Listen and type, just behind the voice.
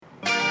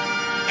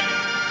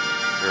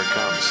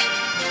comes.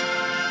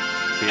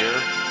 Here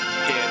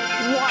it.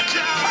 Watch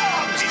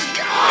out! He's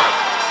got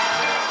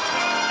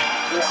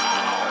it!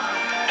 Wow.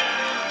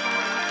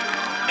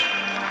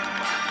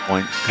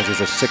 Point because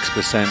it's a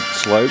 6%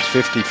 slope,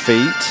 50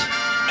 feet.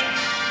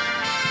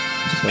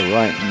 So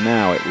right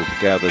now it will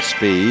gather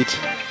speed.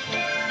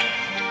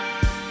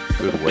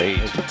 Good weight.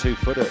 There's a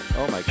 2-footer.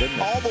 Oh my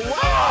goodness. All the way!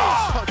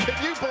 Oh,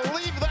 can you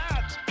believe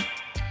that?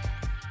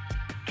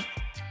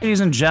 Ladies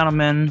and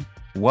gentlemen,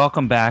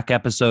 welcome back.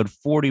 Episode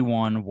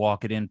 41,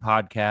 Walk It In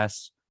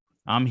podcast.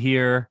 I'm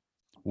here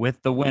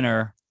with the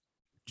winner,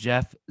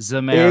 Jeff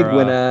Zamora. Big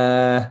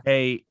winner.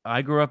 Hey,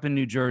 I grew up in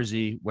New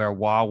Jersey where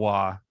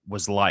Wawa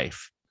was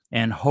life.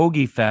 And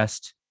Hoagie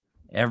Fest,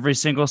 every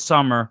single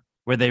summer,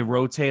 where they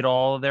rotate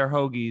all of their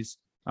hoagies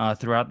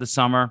throughout the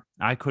summer.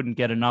 I couldn't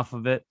get enough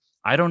of it.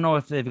 I don't know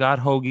if they've got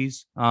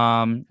hoagies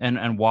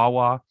and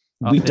Wawa.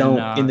 We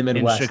don't in the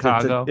Midwest. In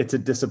Chicago. It's a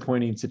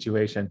disappointing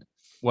situation.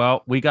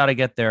 Well, we got to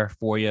get there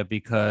for you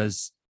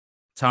because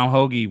Tom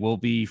Hoagie will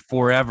be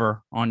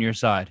forever on your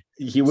side.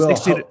 He will.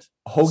 60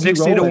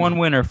 to 1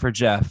 winner for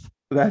Jeff.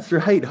 That's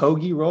right.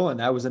 Hoagie rolling.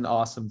 That was an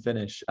awesome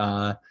finish.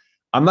 I'm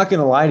not going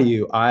to lie to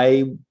you.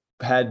 I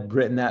had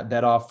written that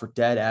bet off for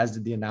dead, as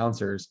did the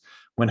announcers,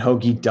 when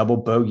Hoagie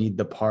double bogeyed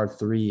the par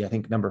 3, I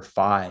think number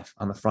 5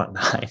 on the front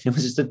 9. It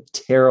was just a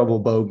terrible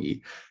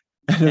bogey.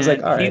 And it was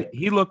like, all right.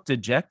 He looked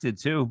dejected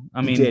too.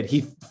 I mean, he did.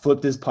 He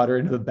flipped his putter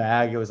into the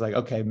bag. It was like,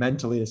 okay,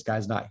 mentally, this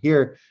guy's not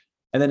here.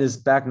 And then his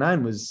back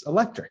 9 was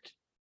electric.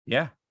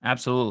 Yeah,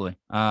 absolutely.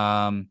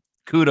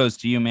 Kudos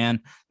to you, man.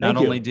 Not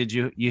only did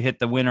you hit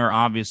the winner,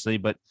 obviously,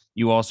 but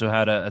you also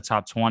had a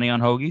top 20 on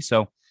Hoagie.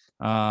 So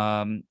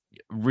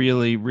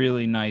really,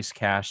 really nice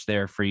cash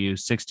there for you.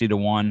 60 to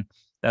 1.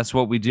 That's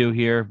what we do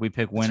here. We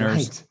pick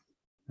winners.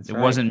 It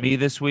wasn't me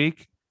this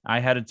week. I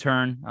had a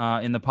turn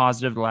in the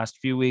positive the last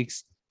few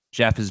weeks.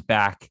 Jeff is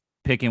back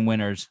picking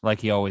winners like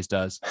he always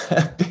does.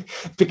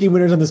 Picking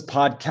winners on this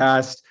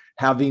podcast,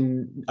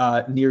 having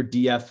near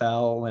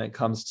DFL when it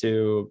comes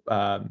to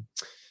the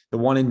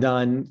one and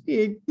done,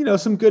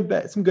 some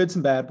good,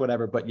 some bad,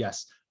 whatever. But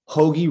yes,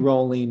 Hoagie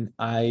rolling.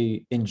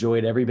 I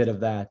enjoyed every bit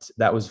of that.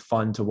 That was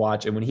fun to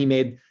watch. And when he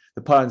made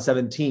the putt on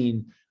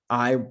 17,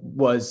 I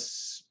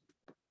was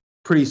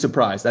pretty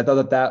surprised. I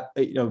thought that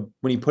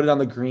when he put it on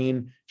the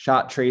green,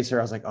 shot tracer,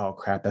 I was like, oh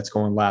crap, that's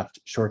going left,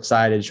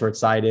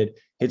 short-sided,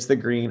 hits the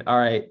green. All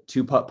right,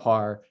 2-putt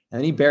par. And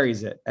then he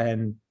buries it.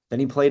 And then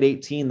he played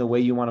 18 the way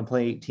you want to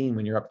play 18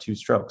 when you're up 2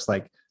 strokes,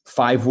 like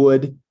 5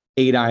 wood,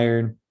 8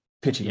 iron,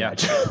 pitching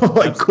wedge.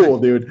 Like, cool,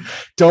 dude.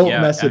 Don't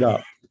mess it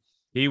up.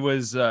 He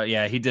was,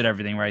 he did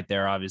everything right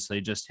there, obviously.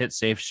 Just hit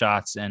safe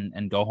shots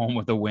and go home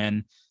with a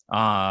win.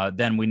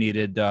 Then we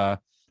needed,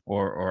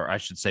 or I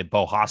should say,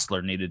 Bo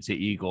Hostler needed to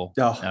eagle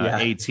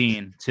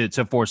 18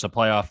 to force a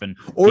playoff, and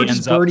or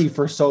just birdie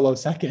for solo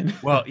second.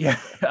 Well, yeah,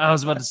 I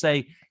was about to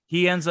say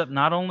he ends up,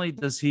 not only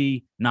does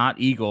he not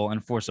eagle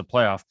and force a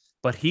playoff,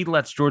 but he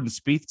lets Jordan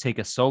Spieth take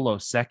a solo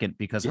second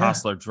because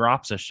Hostler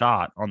drops a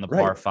shot on the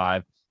par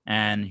 5.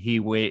 And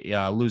he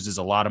loses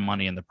a lot of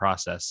money in the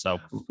process. So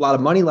a lot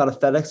of money, a lot of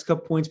FedEx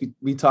Cup points.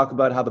 We talk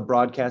about how the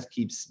broadcast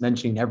keeps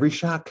mentioning every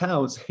shot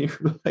counts.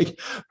 Like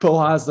Bo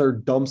Hostler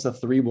dumps a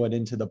 3-wood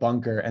into the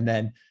bunker, and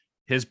then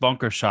his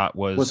bunker shot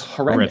was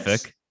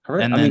horrific.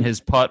 And then his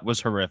putt was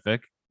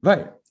horrific.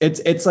 Right.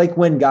 It's like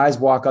when guys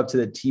walk up to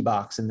the tee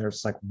box and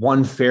there's like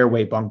one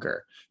fairway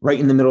bunker right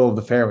in the middle of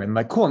the fairway. I'm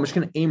like, cool, I'm just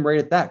going to aim right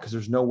at that because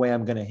there's no way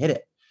I'm going to hit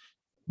it.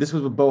 This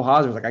was with Bo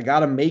Hostler. Like, I got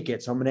to make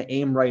it, so I'm going to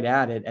aim right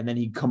at it. And then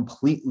he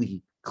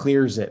completely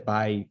clears it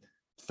by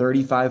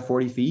 35,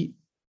 40 feet.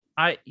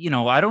 I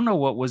don't know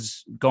what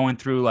was going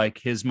through like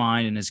his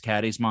mind and his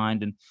caddy's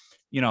mind. And,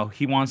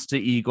 he wants to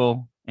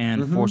eagle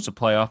and force a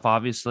playoff,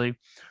 obviously.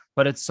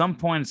 But at some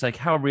point, it's like,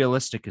 how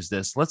realistic is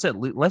this? Let's at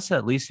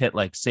least hit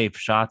like safe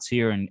shots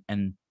here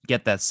and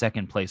get that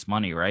second place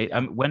money, right? I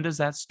mean, when does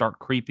that start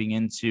creeping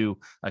into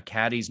a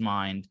caddy's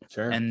mind?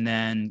 Sure. And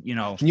then,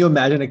 Can you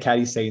imagine a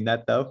caddy saying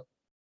that, though?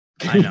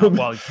 I know.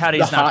 Well,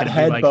 caddy's not going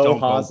to be like, Bo don't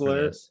Hostler. go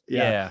for this.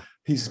 Yeah.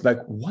 He's like,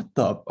 what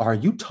are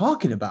you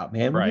talking about,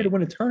 man? We're here to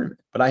win a tournament.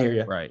 But I hear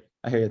you. Right.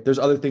 I hear you. There's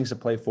other things to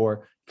play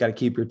for. Got to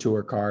keep your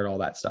tour card, all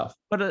that stuff.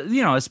 But,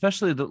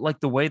 especially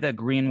the way that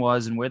green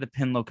was and where the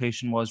pin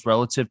location was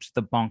relative to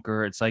the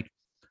bunker. It's like,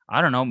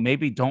 I don't know,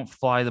 maybe don't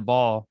fly the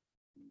ball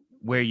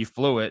where you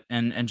flew it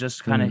and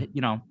just kind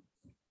of,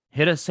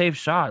 hit a safe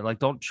shot. Like,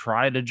 don't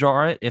try to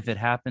jar it. If it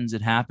happens,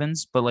 it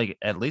happens. But like,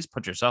 at least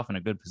put yourself in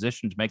a good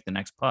position to make the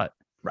next putt.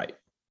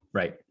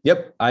 Right.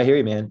 Yep. I hear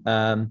you, man.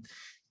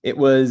 I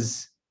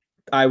was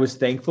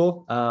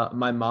thankful.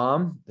 My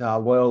mom,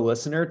 loyal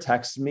listener,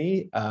 texted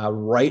me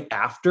right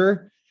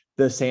after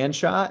the sand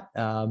shot.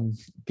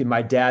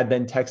 My dad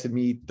then texted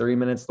me 3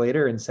 minutes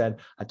later and said,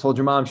 I told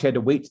your mom she had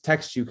to wait to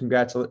text you.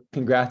 Congrats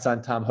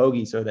on Tom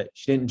Hoagie so that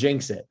she didn't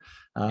jinx it.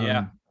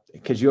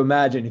 Because you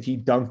imagine if he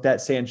dunked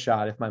that sand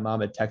shot, if my mom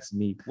had texted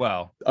me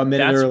a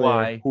minute earlier.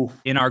 Why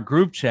in our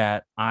group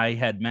chat, I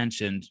had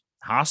mentioned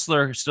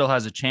Hostler still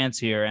has a chance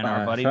here. And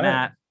our buddy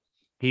Matt,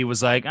 he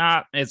was like,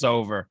 it's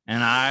over.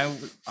 And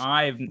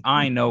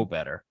I know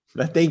better.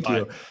 Thank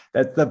you.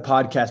 That's the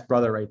podcast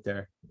brother right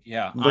there.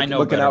 Yeah, I know.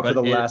 Looking better, out for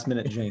the but last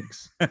minute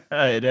jinx.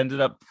 It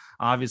ended up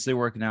obviously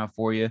working out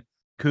for you.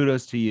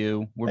 Kudos to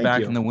you. We're Thank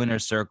back you. in the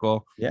winner's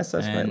circle. Yes,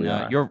 that's right. And We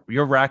are.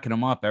 you're racking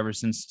them up ever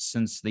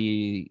since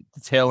the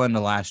tail end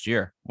of last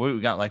year. We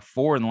got like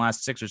 4 in the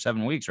last 6 or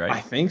 7 weeks, right? I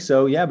think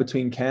so. Yeah,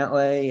 between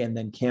Cantlay and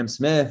then Cam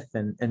Smith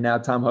and now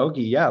Tom Hoge.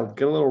 Yeah,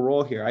 get a little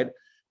roll here.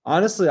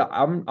 I'm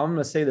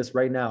gonna say this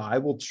right now.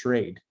 I'll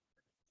trade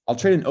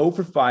an 0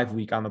 for 5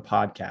 week on the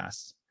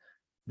podcast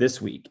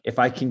this week if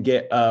I can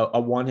get a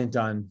one and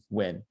done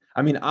win.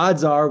 I mean,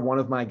 odds are one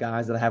of my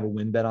guys that I have a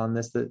win bet on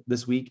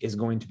this week is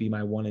going to be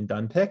my one and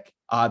done pick.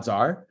 Odds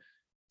are.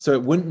 So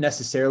it wouldn't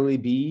necessarily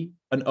be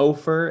an 0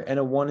 for and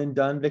a one and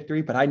done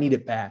victory, but I need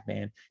it bad,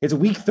 man. It's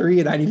week 3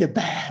 and I need it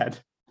bad.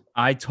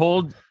 I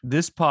told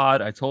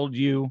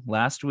you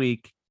last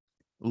week,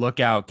 look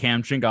out,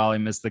 Cam Tringali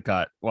missed the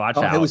cut. Watch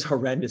out. It was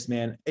horrendous,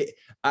 man.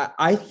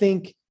 I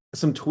think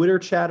some Twitter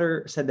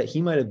chatter said that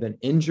he might have been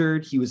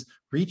injured. He was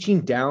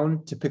reaching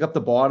down to pick up the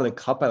ball out of the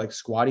cup by like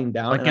squatting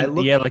down.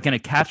 Like in a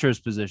catcher's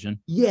position.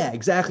 Yeah,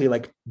 exactly.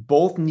 Like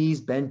both knees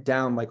bent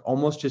down, like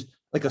almost just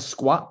like a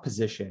squat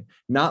position,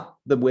 not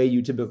the way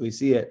you typically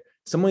see it.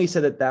 Somebody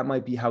said that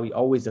might be how he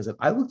always does it.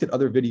 I looked at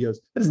other videos.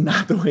 That is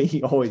not the way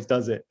he always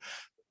does it.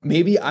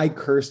 Maybe I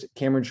cursed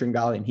Cameron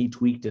Tringali and he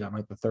tweaked it on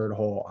like the 3rd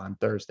hole on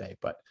Thursday,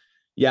 but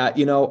yeah,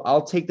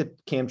 I'll take the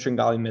Cam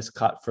Tringali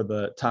miscut for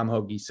the Tom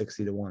Hoge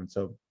 60-1.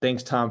 So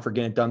thanks, Tom, for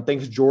getting it done.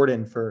 Thanks,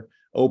 Jordan, for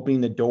opening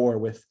the door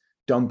with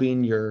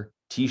dumping your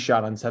tee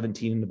shot on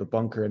 17 into the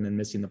bunker and then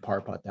missing the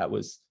par putt. That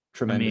was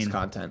tremendous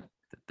content.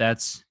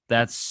 That's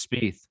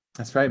Spieth.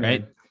 That's right, man.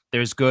 Right?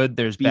 There's good,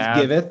 there's Spieth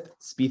bad. Giveth,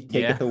 Spieth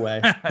taketh away.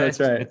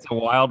 That's right. It's a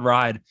wild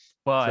ride,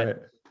 but right.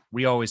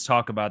 We always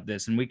talk about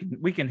this, and we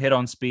can hit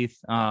on Spieth.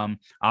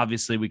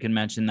 Obviously, we can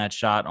mention that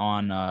shot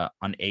on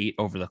 8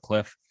 over the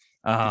cliff.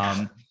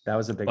 That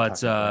was a big.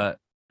 But I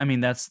mean,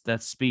 that's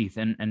Spieth,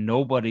 and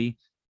nobody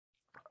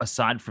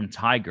aside from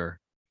Tiger,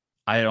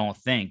 I don't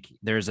think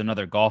there's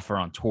another golfer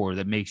on tour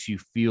that makes you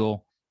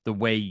feel the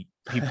way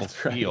people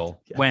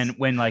feel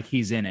when like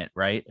he's in it,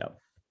 right? Yep.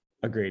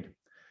 Agreed.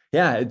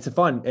 Yeah, it's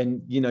fun,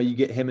 and you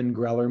get him and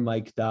Greller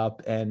mic'd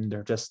up, and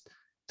they're just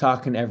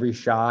talking every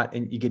shot,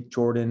 and you get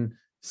Jordan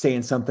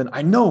saying something,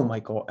 I know,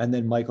 Michael, and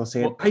then Michael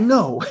saying, I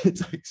know.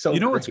 It's like so.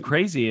 What's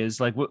crazy is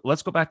like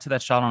let's go back to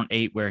that shot on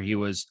 8 where he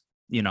was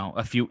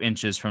a few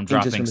inches from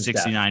dropping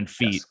 69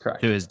 feet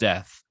to his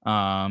death.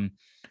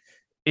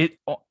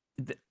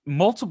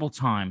 Multiple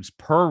times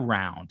per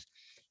round,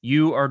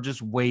 you are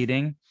just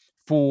waiting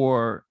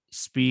for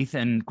Spieth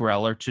and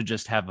Greller to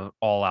just have an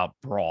all-out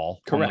brawl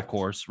on the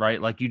course,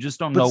 right? Like you just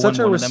don't know when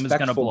one of them is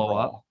going to blow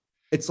up.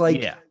 It's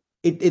like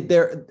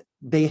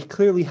they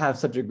clearly have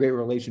such a great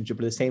relationship,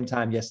 but at the same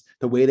time, yes,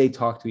 the way they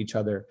talk to each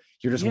other,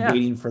 you're just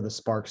waiting for the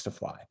sparks to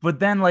fly. But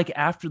then, like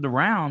after the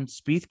round,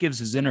 Spieth gives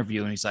his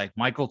interview, and he's like,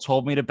 "Michael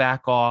told me to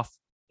back off.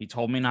 He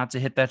told me not to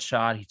hit that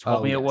shot. He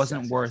told me it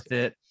wasn't worth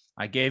it.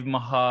 I gave him a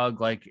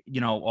hug, like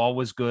all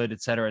was good,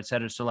 et cetera, et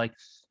cetera." So, like,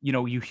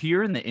 you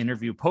hear in the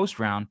interview post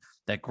round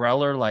that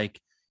Greller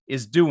like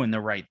is doing the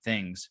right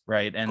things,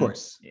 right?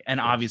 And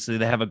obviously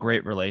they have a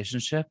great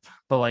relationship,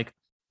 but like,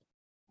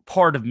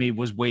 part of me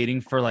was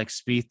waiting for like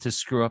Spieth to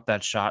screw up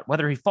that shot,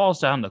 whether he falls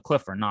down the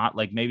cliff or not.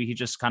 Like maybe he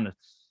just kind of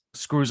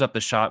screws up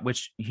the shot,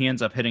 which he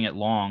ends up hitting it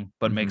long,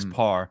 but makes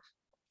par.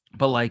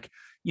 But like,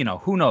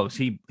 who knows?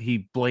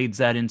 He blades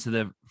that into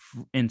the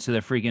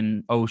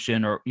freaking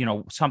ocean, or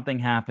something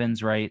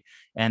happens, right?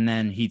 And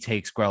then he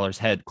takes Greller's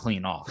head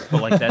clean off.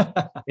 But like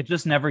that, it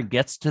just never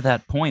gets to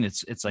that point.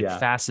 It's like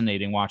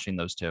fascinating watching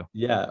those two.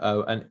 Yeah,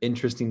 an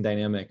interesting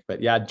dynamic.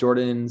 But yeah,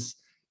 Jordan's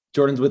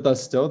with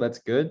us still. That's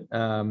good.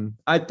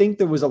 I think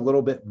there was a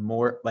little bit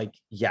more like,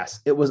 yes,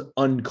 it was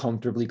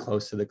uncomfortably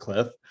close to the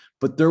cliff,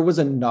 but there was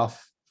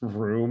enough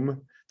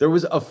room. There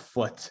was a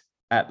foot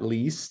at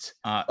least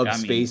of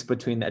space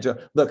between that.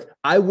 Look,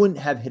 I wouldn't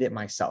have hit it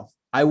myself.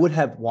 I would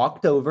have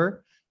walked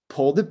over,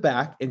 pulled it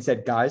back and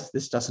said, guys,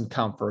 this doesn't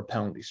count for a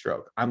penalty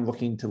stroke. I'm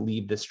looking to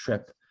leave this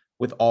trip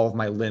with all of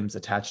my limbs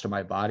attached to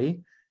my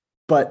body.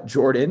 But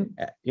Jordan,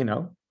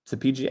 it's a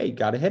PGA. You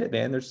got to hit it,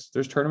 man. There's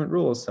tournament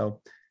rules.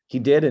 So he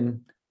did,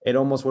 and it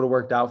almost would have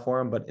worked out for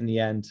him. But in the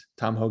end,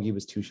 Tom Hoge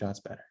was 2 shots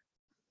better.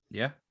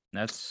 Yeah,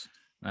 that's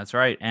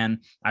right. And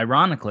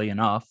ironically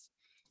enough,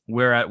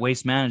 we're at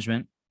Waste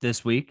Management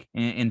this week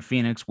in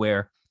Phoenix,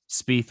 where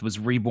Spieth was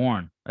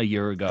reborn a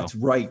year ago. That's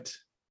right.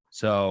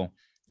 So,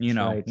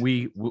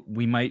 we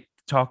might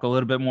talk a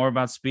little bit more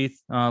about Spieth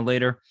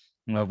later.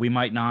 We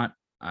might not.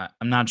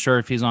 I'm not sure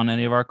if he's on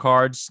any of our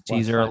cards.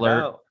 Teaser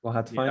alert. We'll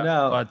have to find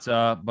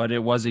out. But it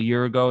was a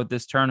year ago at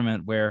this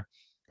tournament where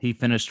he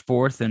finished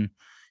 4th, and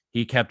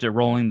he kept it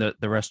rolling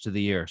the rest of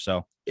the year.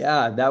 So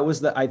yeah, that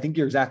was I think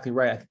you're exactly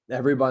right.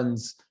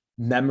 Everyone's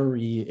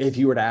memory, if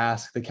you were to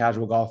ask the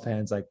casual golf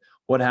fans, like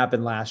what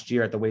happened last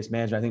year at the Waste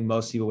Management, I think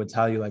most people would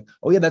tell you like,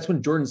 oh yeah, that's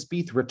when Jordan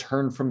Spieth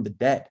returned from the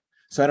dead.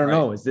 So I don't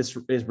know.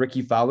 Is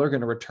Ricky Fowler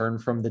going to return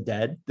from the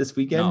dead this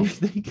weekend? No. Do you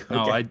think?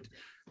 Okay.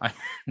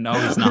 No, no,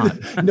 he's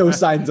not. No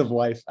signs of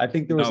life. I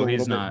think there was a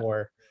little bit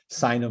more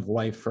sign of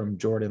life from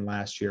Jordan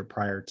last year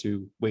prior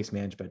to Waste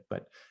Management,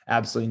 but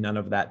absolutely none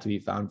of that to be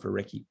found for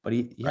Ricky. But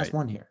he has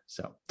one here.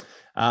 So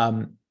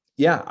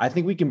yeah, I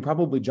think we can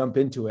probably jump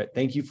into it.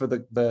 Thank you for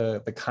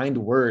the kind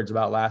words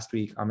about last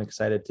week. I'm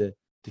excited to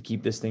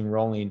keep this thing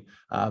rolling.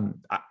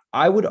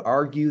 I would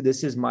argue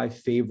this is my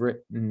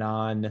favorite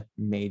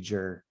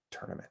non-major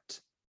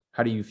tournament.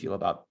 How do you feel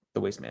about the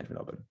Waste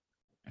Management Open?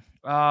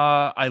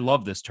 I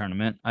love this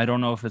tournament. I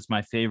don't know if it's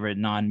my favorite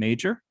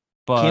non-major,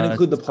 but can't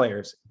include the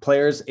players.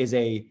 Players is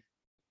a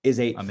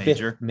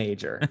major.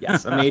 Major.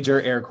 Yes, a major,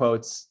 air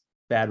quotes,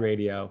 bad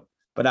radio.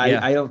 But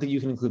I don't think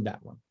you can include that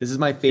one. This is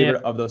my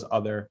favorite of those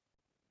other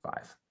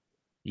 5.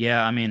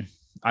 Yeah, I mean,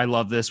 I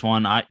love this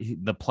one.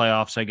 The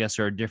playoffs, I guess,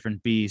 are a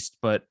different beast,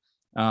 but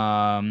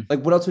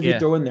like what else would you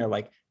throw in there?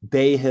 Like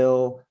Bay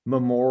Hill,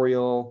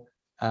 Memorial.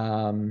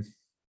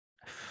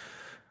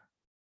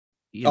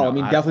 Definitely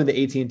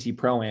the AT&T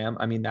Pro-Am.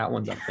 I mean, that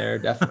one's up there.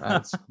 Definitely,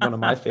 that's one of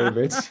my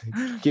favorites.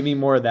 Give me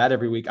more of that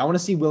every week. I want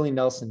to see Willie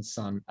Nelson's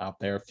son out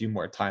there a few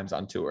more times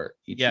on tour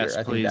each year.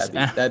 I please.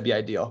 think that'd be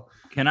ideal.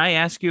 Can I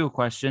ask you a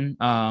question?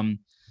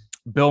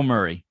 Bill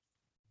Murray,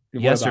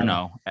 yes or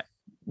no?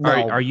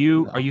 No, are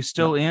you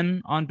still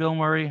in on Bill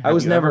Murray? I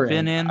was never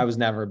been in. I was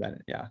never been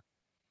in. Yeah,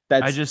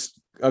 that's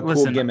a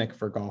cool gimmick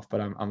for golf.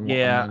 But I'm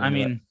I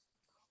mean,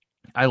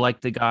 I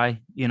like the guy.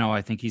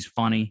 I think he's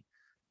funny,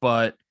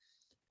 but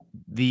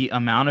the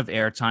amount of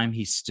airtime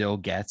he still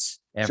gets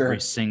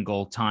every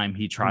single time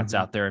he trots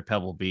out there at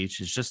Pebble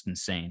Beach is just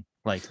insane.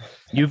 Like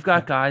you've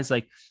got guys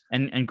like,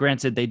 and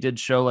granted, they did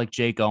show like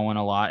Jake Owen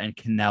a lot and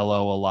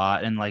Canelo a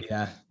lot. And like,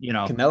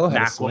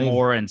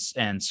 Macklemore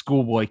and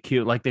Schoolboy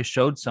Q, like they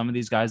showed some of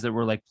these guys that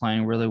were like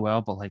playing really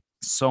well, but like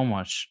so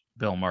much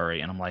Bill Murray.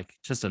 And I'm like,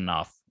 just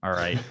enough. All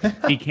right.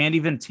 He can't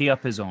even tee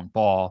up his own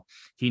ball.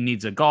 He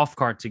needs a golf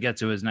cart to get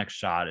to his next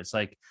shot. It's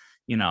like,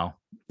 a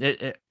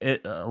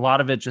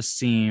lot of it just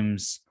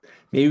seems.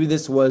 Maybe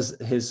this was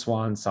his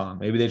swan song.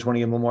 Maybe they just want to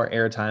give him a little more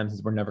airtime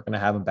because we're never going to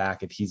have him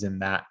back if he's in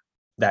that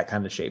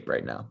kind of shape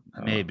right now.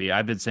 Maybe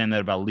I've been saying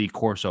that about Lee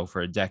Corso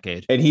for a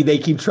decade, and they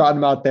keep trotting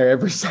him out there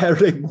every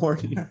Saturday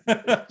morning,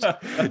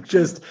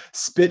 just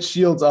spit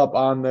shields up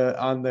on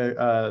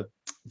the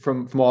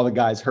from all the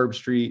guys, Herb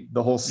Street,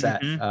 the whole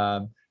set.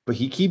 But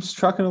he keeps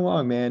trucking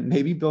along, man.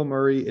 Maybe Bill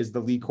Murray is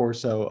the Lee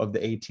Corso of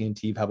the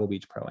AT&T Pebble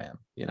Beach Pro-Am.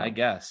 I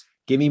guess.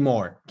 Give me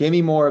more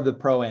of the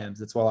Pro-Ams.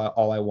 That's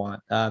all I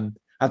want.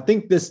 I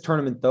think this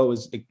tournament though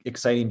is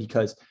exciting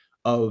because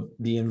of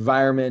the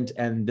environment,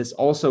 and this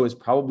also is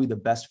probably the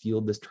best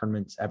field this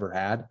tournament's ever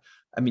had.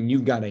 I mean,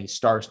 you've got a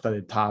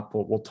star-studded top.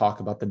 We'll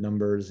talk about the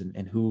numbers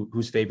and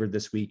who's favored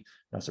this week.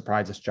 No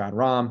surprise, it's Jon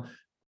Rahm,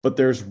 but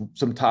there's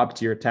some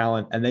top-tier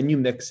talent, and then you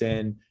mix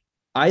in.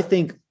 I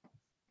think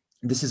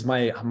this is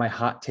my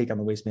hot take on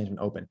the Waste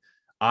Management Open.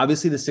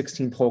 Obviously, the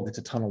 16th hole gets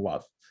a ton of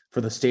love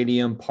for the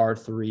stadium par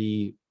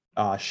 3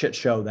 shit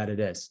show that it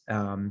is.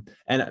 And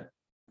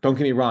don't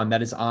get me wrong,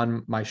 that is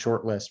on my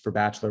short list for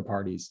bachelor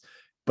parties.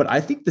 But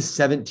I think the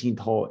 17th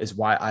hole is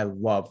why I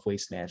love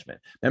Waste Management.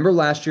 Remember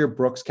last year,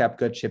 Brooks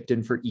Koepka chipped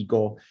in for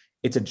eagle.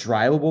 It's a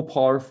drivable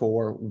par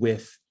 4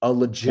 with a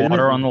legitimate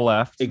water on the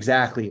left.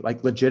 Exactly.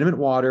 Like legitimate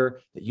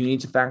water that you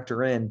need to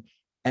factor in.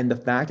 And the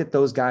fact that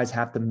those guys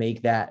have to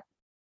make that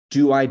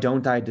do I,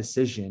 don't I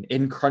decision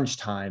in crunch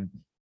time.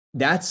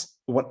 That's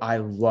what I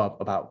love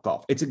about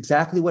golf. It's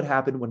exactly what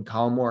happened when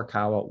Collin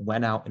Morikawa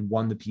went out and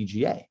won the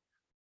PGA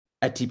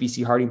at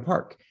TPC Harding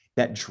Park.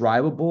 That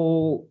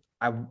drivable,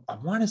 I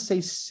want to say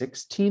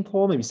 16th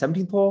hole, maybe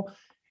 17th hole,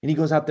 and he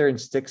goes out there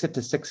and sticks it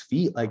to 6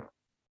 feet. Like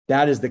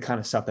that is the kind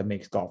of stuff that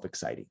makes golf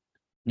exciting.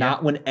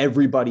 Not when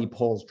everybody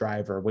pulls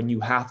driver, when you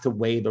have to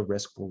weigh the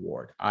risk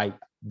reward.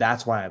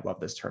 That's why I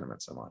love this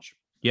tournament so much.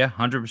 Yeah,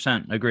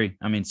 100% agree.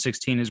 I mean,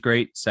 16 is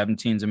great.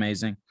 17 is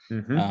amazing.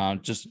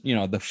 Just,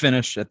 the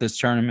finish at this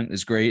tournament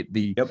is great.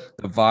 The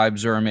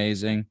vibes are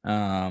amazing.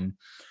 I've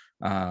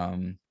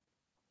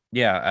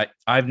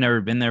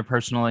never been there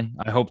personally.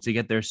 I hope to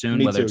get there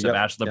soon, whether it's a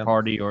bachelor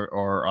party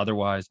or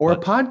otherwise. Or a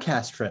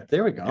podcast trip.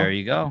 There we go. There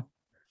you go.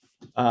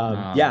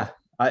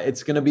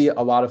 It's going to be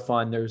a lot of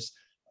fun. There's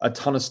a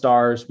ton of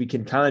stars. We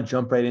can kind of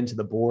jump right into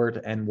the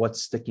board and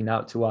what's sticking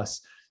out to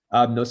us.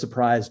 No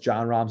surprise,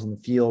 Jon Rahm's in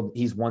the field.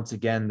 He's once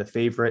again the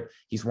favorite.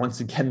 He's once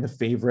again the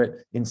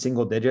favorite in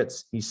single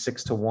digits. He's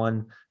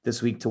 6-1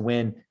 this week to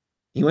win.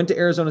 He went to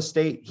Arizona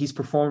State. He's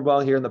performed well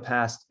here in the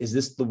past. Is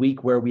this the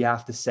week where we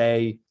have to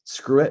say,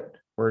 screw it,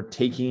 we're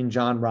taking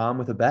Jon Rahm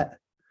with a bet?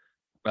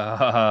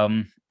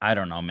 I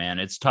don't know, man.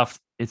 It's tough.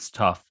 It's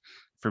tough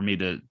for me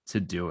to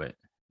do it,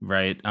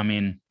 right? I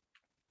mean,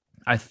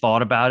 I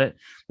thought about it,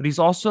 but he's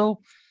also,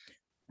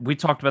 we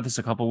talked about this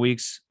a couple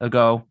weeks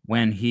ago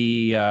when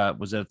he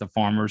was at the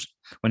Farmers,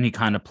 when he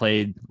kind of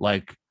played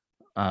like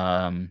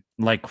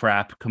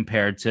crap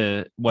compared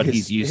to what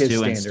he's used to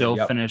standard, and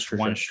still finished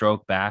one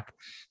stroke back.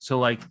 So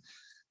like,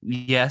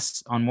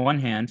 yes, on one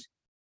hand,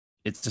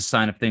 it's a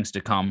sign of things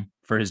to come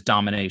for his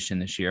domination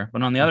this year.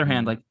 But on the other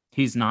hand, like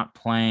he's not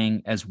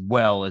playing as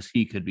well as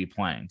he could be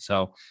playing.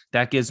 So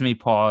that gives me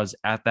pause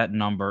at that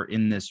number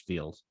in this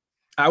field.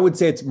 I would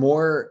say it's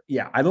more,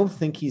 I don't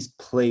think he's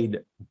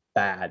played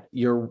bad.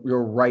 You're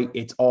right.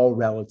 It's all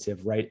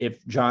relative, right?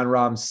 If Jon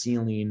Rahm's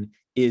ceiling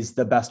is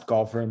the best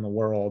golfer in the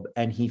world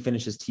and he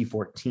finishes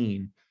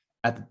T14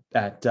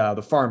 at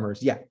the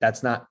Farmers,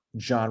 that's not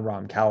Jon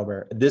Rahm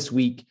caliber. This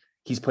week,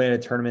 he's playing a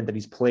tournament that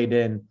he's played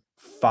in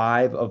 6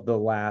 of the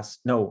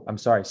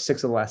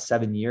last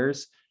 7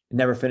 years.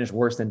 Never finished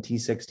worse than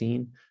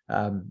T16.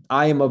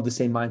 I am of the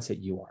same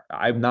mindset you are.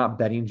 I'm not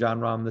betting Jon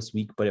Rahm this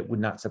week, but it would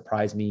not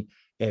surprise me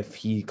if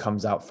he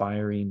comes out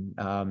firing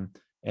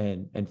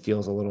and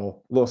feels a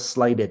little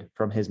slighted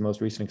from his most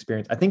recent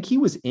experience. I think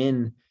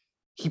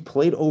he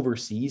played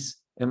overseas.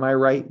 Am I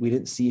right? We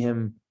didn't see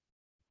him.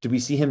 Did we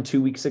see him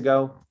 2 weeks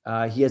ago?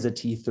 He has a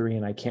T3,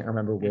 and I can't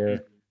remember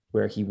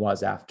where he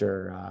was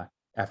after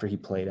he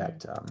played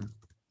at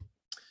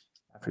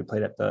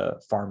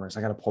the Farmers.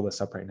 I got to pull this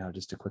up right now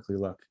just to quickly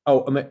look.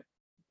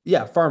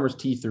 Farmers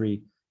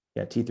T3.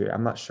 Yeah, T3.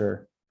 I'm not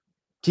sure.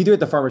 T3 at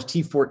the Farmers,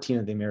 T14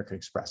 at the American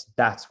Express.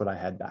 That's what I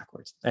had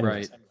backwards.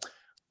 Anyways,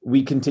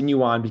 we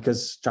continue on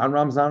because Jon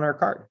Rahm's not on our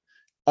card.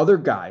 Other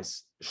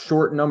guys,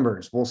 short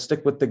numbers. We'll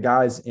stick with the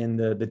guys in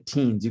the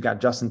teens. You got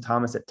Justin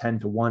Thomas at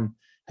 10-1,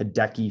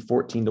 Hideki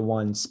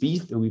 14-1,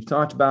 Spieth, who we've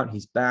talked about.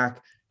 He's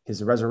back.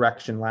 His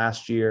resurrection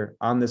last year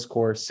on this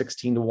course,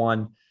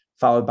 16-1,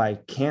 followed by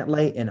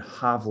Cantlay and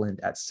Hovland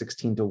at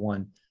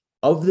 16-1.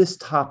 Of this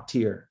top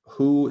tier,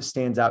 who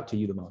stands out to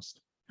you the most?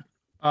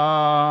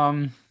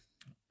 I'm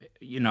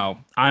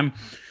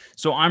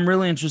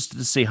really interested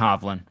to see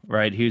Hovland,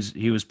 right?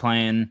 He was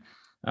playing,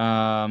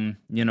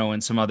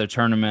 in some other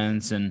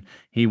tournaments, and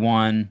he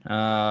won.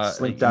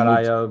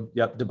 Slink.io,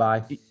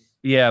 Dubai.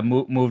 Yeah,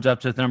 moved up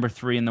to number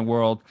 3 in the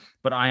world,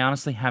 but I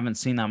honestly haven't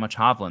seen that much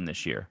Hovland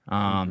this year.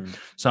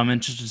 So I'm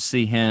interested to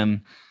see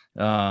him.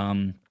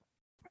 I'm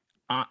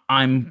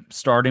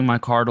starting my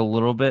card a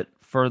little bit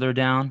further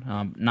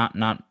down,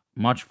 not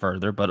much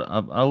further, but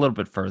a little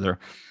bit further.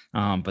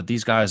 But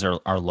these guys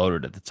are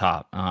loaded at the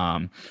top.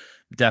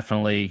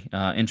 Definitely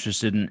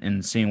interested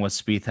in seeing what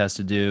Spieth has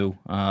to do,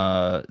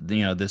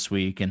 this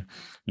week, and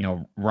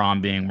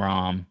Rahm being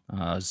Rahm.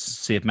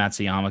 See if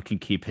Matsuyama can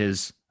keep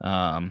his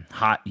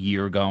hot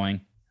year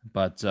going.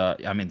 But so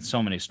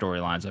many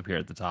storylines up here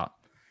at the top.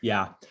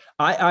 Yeah,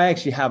 I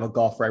actually have a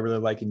golfer I really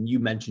like, and you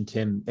mentioned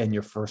him in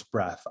your first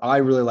breath. I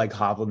really like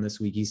Hovland this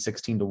week. He's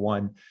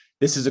 16-1.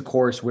 This is a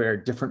course where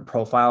different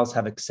profiles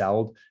have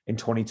excelled. In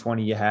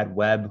 2020, you had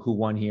Webb, who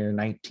won here.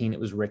 19, it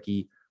was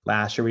Ricky.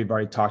 Last year, we've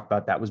already talked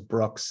about that, was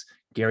Brooks,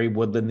 Gary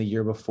Woodland the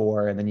year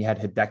before, and then you had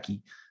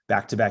Hideki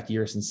back-to-back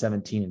years in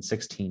 17 and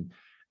 16.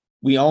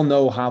 We all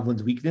know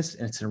Hovland's weakness,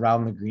 and it's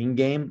around the green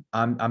game.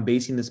 I'm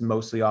basing this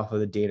mostly off of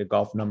the data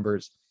golf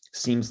numbers.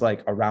 Seems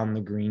like around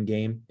the green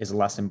game is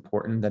less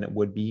important than it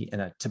would be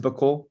in a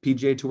typical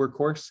PGA Tour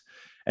course.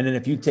 And then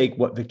if you take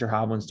what Viktor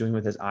Hovland's doing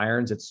with his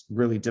irons, it's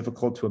really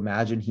difficult to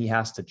imagine he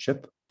has to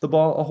chip the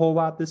ball a whole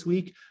lot this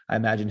week. I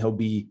imagine he'll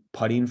be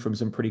putting from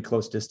some pretty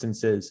close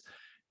distances.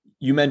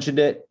 You mentioned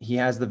it. He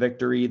has the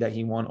victory that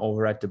he won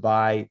over at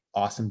Dubai.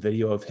 Awesome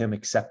video of him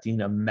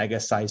accepting a mega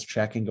size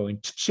check and going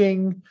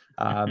cha-ching.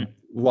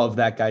 Love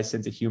that guy's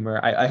sense of humor.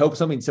 I hope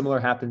something similar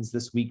happens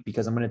this week,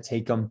 because I'm going to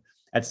take him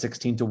at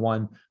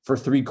 16-1 for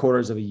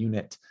 3/4 of a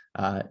unit.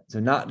 So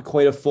not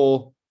quite a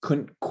full,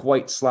 couldn't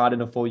quite slot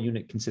in a full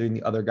unit considering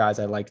the other guys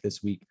I like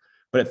this week.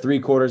 But at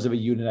 3/4 of a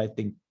unit, I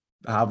think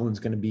Hovland's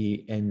going to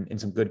be in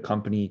some good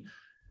company.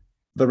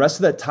 The rest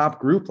of that top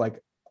group,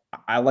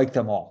 I like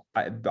them all.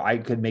 I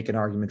could make an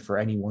argument for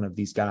any one of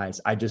these guys.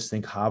 I just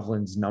think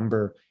Hovland's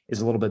number is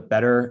a little bit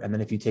better. And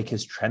then if you take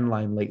his trend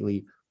line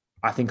lately,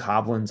 I think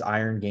Hovland's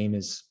iron game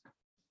is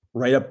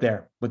right up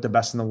there with the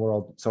best in the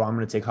world. So I'm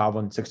going to take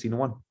Hovland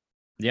 16-1.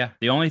 Yeah,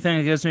 the only thing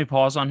that gives me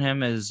pause on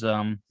him is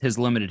his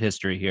limited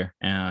history here.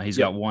 He's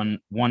got one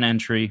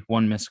entry,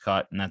 one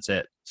miscut, and that's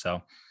it.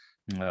 So,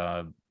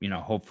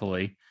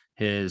 hopefully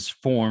his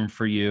form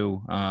for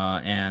you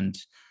and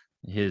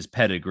his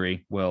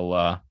pedigree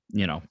will,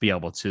 be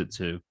able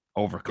to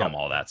overcome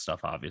all that stuff.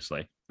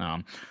 Obviously,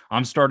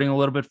 I'm starting a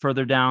little bit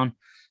further down,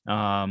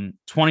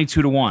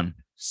 22-1,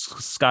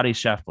 Scotty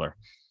Scheffler.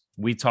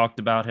 We talked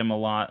about him a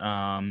lot,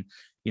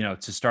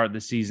 to start the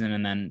season,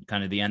 and then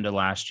kind of the end of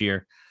last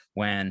year,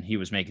 when he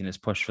was making this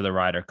push for the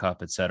Ryder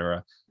Cup,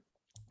 etc.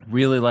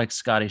 Really like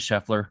Scotty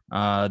Scheffler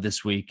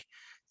this week.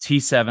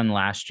 T7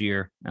 last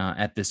year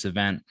at this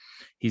event.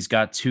 He's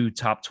got 2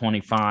 top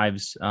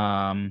 25s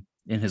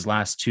in his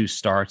last 2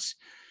 starts.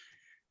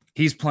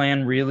 He's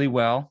playing really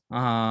well.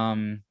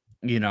 I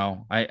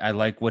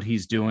like what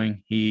he's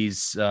doing.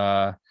 He's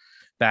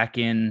back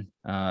in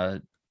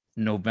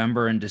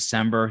November and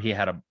December. He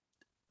had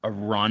a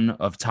run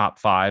of top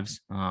 5s.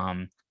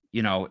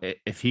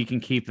 If he can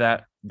keep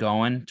that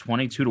going,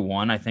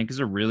 22-1, I think is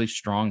a really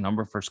strong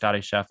number for Scotty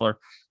Scheffler.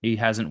 He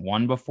hasn't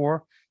won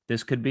before.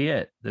 This could be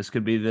it. This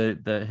could be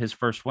his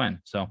first win.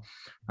 So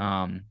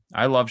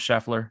I love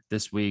Scheffler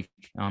this week.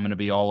 I'm going to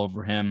be all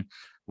over him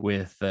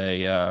with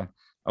a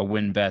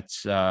win bet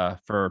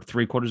for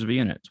 3/4 of a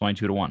unit,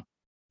 22-1.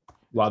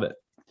 Love it.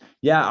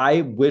 Yeah,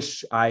 I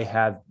wish I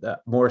had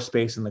more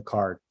space in the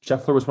card.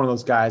 Scheffler was one of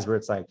those guys where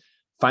it's like,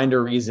 find a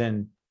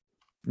reason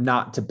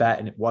not to bet.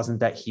 And it wasn't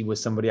that he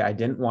was somebody I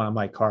didn't want on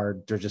my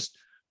card. There's just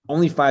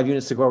only 5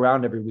 units to go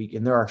around every week.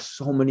 And there are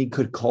so many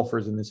good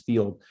golfers in this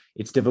field.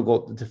 It's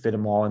difficult to fit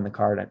them all in the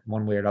card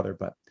one way or another,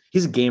 but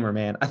he's a gamer,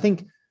 man. I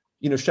think,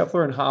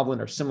 Scheffler and Hovland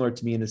are similar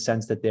to me in the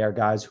sense that they are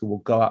guys who will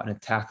go out and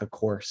attack a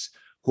course,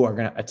 who are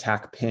going to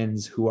attack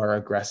pins, who are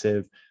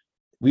aggressive.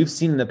 We've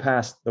seen in the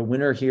past, the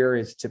winner here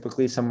is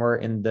typically somewhere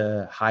in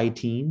the high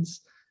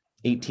teens,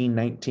 18,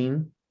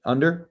 19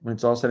 under when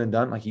it's all said and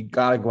done. Like, you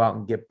got to go out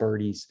and get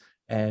birdies.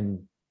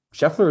 And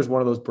Scheffler is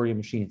one of those birdie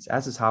machines,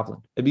 as is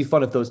Hovland. It'd be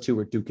fun if those two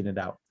were duking it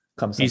out.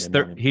 He's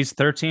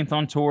 13th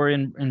on tour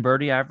in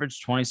birdie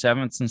average,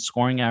 27th in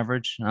scoring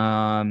average.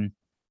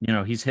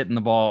 He's hitting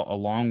the ball a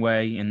long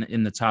way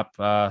in the top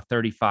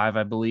 35,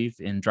 I believe,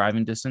 in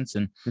driving distance,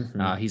 and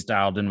he's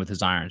dialed in with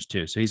his irons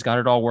too. So he's got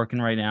it all working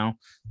right now.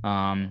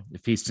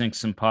 If he sinks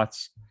some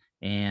putts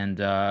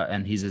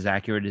and he's as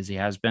accurate as he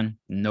has been,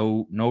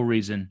 no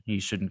reason he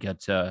shouldn't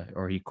get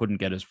or he couldn't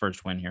get his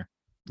first win here.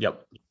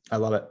 Yep, I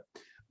love it.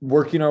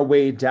 Working our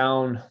way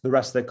down the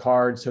rest of the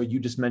card. So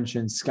you just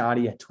mentioned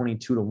Scotty at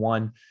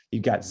 22-1.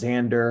 You've got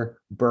Xander,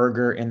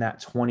 Berger in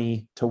that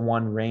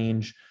 20-1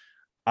 range.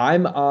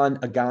 I'm on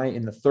a guy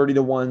in the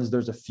 30-1s.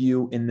 There's a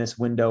few in this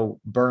window.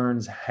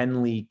 Burns,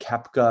 Henley,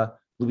 Koepka,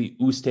 Louis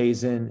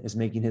Oosthuizen is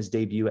making his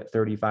debut at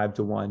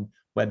 35-1.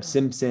 Webb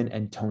Simpson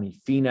and Tony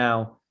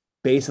Finau.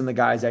 Based on the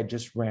guys I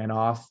just ran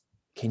off,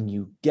 can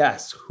you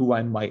guess who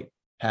I might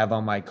have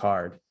on my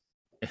card?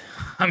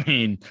 I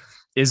mean,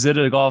 is it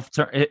a golf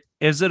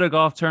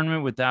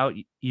tournament without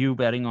you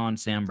betting on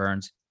Sam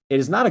Burns? It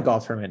is not a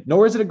golf tournament,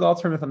 nor is it a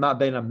golf tournament if I'm not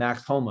betting on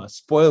Max Homa.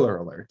 Spoiler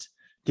alert.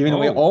 Giving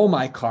away all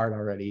my card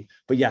already.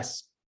 But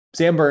yes,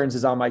 Sam Burns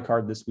is on my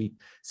card this week.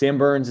 Sam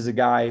Burns is a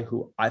guy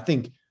who I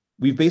think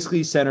we've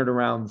basically centered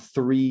around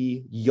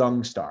 3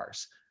 young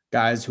stars,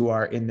 guys who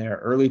are in their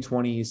early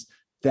 20s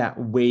that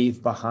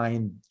wave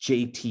behind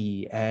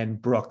JT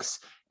and Brooks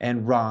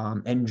and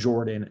Rahm and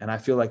Jordan. And I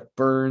feel like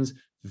Burns,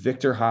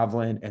 Victor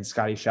Hovland, and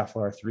Scotty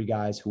Scheffler are 3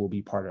 guys who will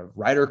be part of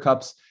Ryder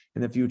Cups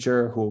in the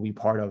future, who will be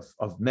part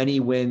of many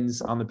wins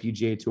on the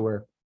PGA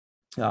Tour.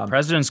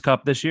 President's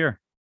Cup this year.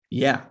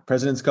 Yeah,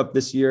 President's Cup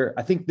this year.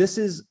 I think this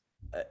is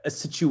a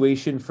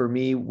situation for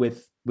me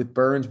with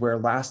Burns where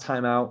last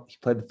time out, he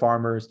played the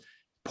Farmers,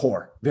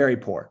 poor, very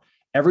poor.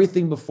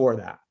 Everything before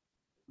that,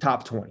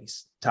 top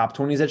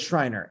 20s at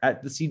Shriner,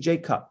 at the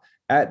CJ Cup,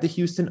 at the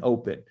Houston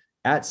Open,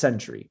 at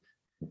Century.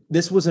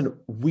 This was a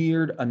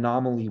weird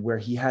anomaly where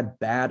he had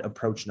bad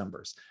approach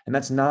numbers, and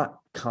that's not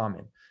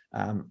common.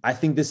 I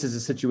think this is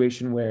a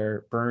situation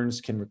where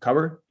Burns can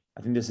recover.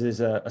 I think this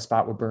is a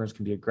spot where Burns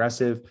can be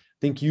aggressive. I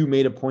think you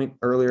made a point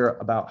earlier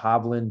about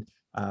Hovland.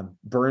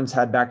 Burns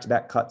had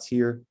back-to-back cuts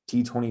here,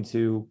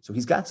 T22. So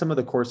he's got some of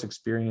the course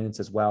experience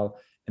as well.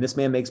 And this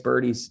man makes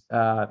birdies.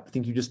 I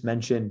think you just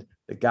mentioned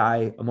the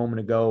guy a moment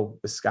ago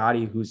with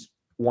Scotty, who's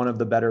one of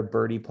the better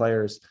birdie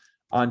players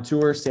on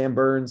tour. Sam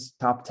Burns,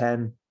 top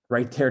 10,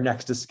 right there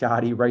next to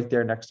Scotty, right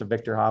there next to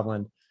Victor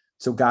Hovland.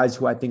 So guys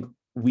who I think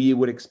we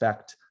would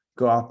expect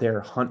go out there,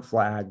 hunt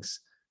flags,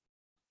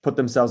 put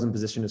themselves in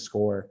position to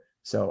score.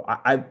 So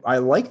I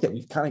like that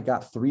we've kind of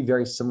got 3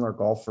 very similar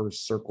golfers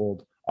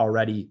circled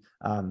already.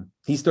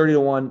 He's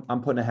 30-1.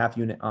 I'm putting a half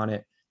unit on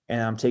it,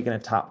 and I'm taking a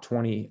top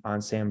 20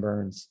 on Sam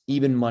Burns,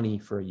 even money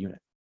for a unit.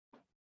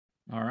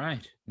 All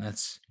right.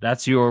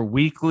 That's your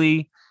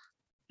weekly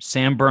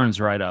Sam Burns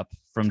write-up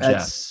from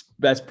Jeff.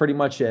 That's pretty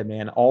much it,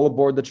 man. All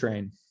aboard the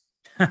train.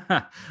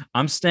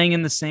 I'm staying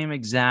in the same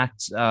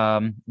exact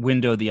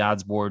window, the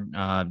odds board.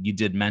 You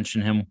did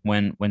mention him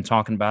when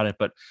talking about it,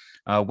 but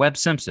Webb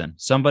Simpson,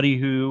 somebody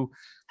who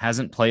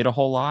hasn't played a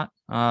whole lot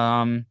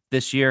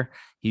this year.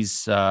 He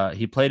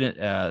played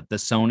at the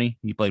Sony.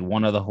 He played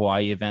one of the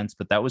Hawaii events,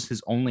 but that was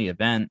his only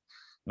event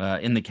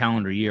in the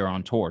calendar year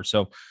on tour.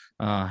 So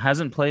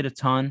hasn't played a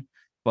ton,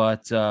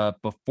 but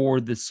before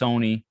the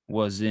Sony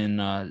was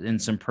in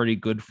some pretty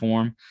good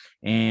form,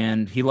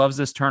 and he loves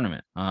this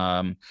tournament.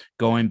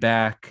 Going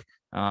back,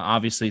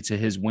 obviously, to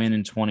his win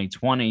in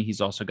 2020,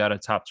 he's also got a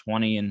top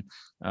 20 in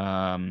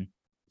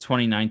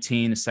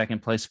 2019, a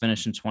second place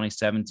finish in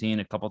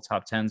 2017, a couple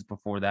top 10s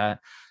before that.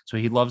 So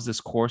he loves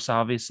this course,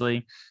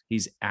 obviously.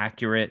 He's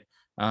accurate.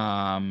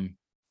 I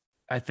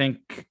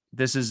think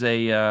this is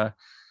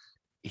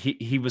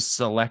he was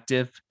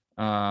selective.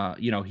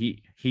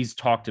 He's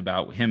talked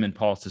about, him and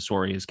Paul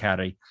Tesori, his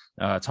caddy,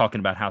 talking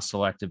about how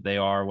selective they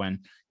are when,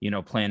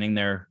 planning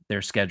their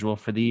schedule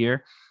for the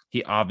year.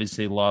 He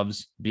obviously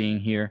loves being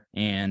here.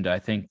 And I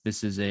think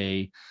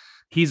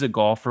he's a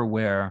golfer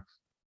where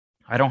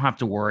I don't have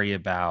to worry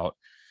about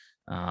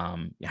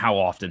how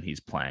often he's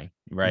playing,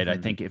 right? Mm-hmm.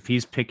 I think if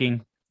he's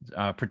picking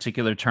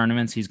particular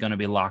tournaments, he's going to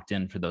be locked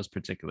in for those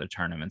particular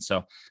tournaments.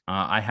 So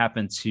I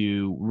happen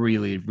to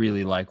really,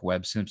 really like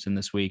Webb Simpson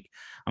this week.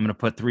 I'm going to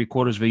put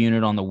 3/4 of a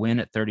unit on the win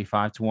at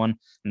 35-1.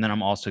 And then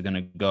I'm also going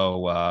to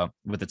go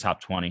with the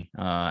top 20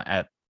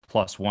 at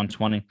plus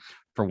 120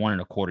 for 1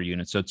 1/4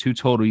 units. So 2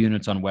 total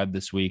units on Webb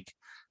this week.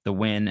 the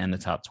win and the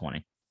top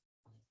 20.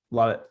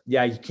 Love it.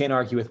 Yeah, you can't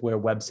argue with where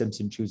Webb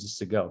Simpson chooses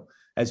to go.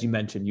 As you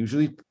mentioned,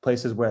 usually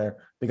places where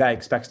the guy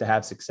expects to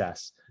have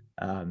success.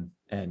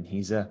 And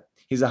he's a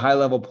high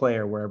level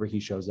player wherever he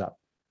shows up.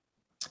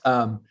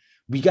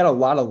 We got a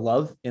lot of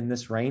love in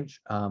this range.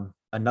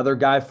 Another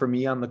guy for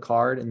me on the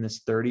card in this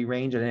 30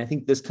 range. And I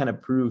think this kind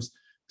of proves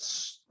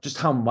just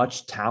how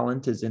much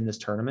talent is in this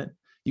tournament.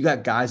 You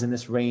got guys in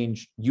this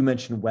range. You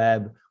mentioned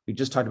Webb. We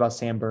just talked about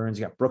Sam Burns.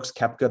 You got Brooks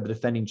Koepka, the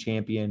defending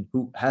champion,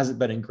 who hasn't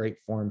been in great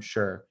form,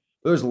 sure.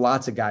 But there's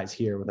lots of guys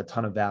here with a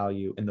ton of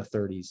value in the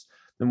 30s.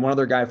 Then one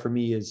other guy for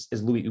me is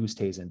Louis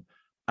Oosthuizen.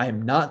 I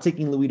am not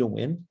taking Louis to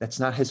win. That's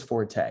not his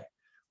forte.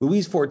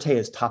 Louis' forte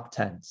is top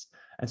 10s.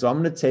 And so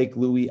I'm going to take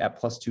Louis at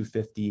plus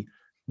 250.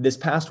 This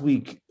past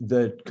week,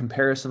 the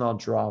comparison I'll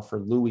draw for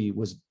Louis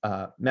was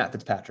Matt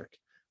Fitzpatrick.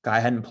 Guy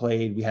hadn't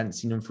played. We hadn't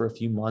seen him for a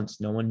few months.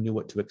 No one knew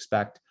what to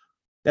expect.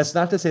 That's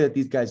not to say that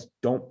these guys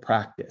don't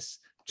practice.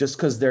 Just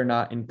because they're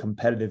not in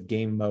competitive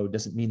game mode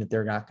doesn't mean that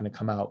they're not going to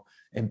come out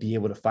and be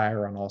able to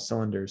fire on all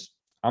cylinders.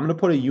 I'm going to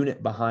put a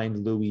unit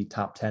behind Louis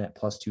top 10 at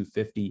plus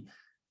 250.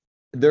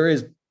 There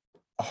is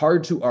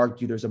hard to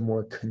argue there's a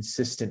more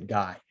consistent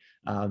guy.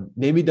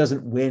 Maybe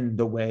doesn't win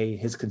the way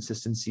his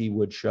consistency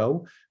would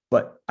show,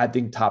 but I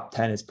think top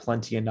 10 is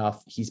plenty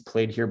enough. He's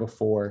played here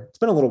before. It's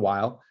been a little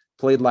while.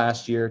 Played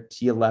last year,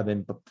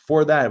 T11, but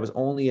before that, it was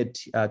only a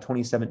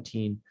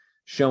 2017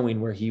 showing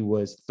where he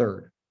was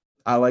third.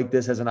 I like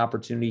this as an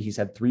opportunity. He's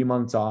had 3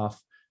 months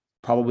off,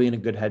 probably in a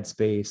good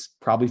headspace,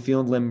 probably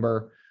feeling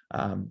limber.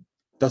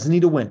 Doesn't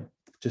need to win,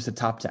 just a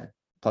top 10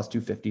 plus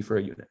 250 for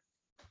a unit.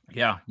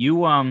 Yeah.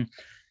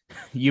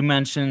 You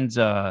mentioned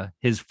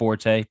his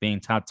forte being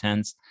top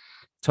 10s.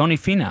 Tony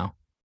Finau,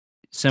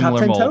 similar top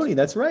 10 mold. Tony,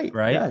 that's right.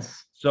 Right.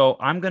 Yes. So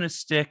I'm going to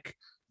stick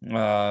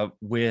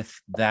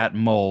with that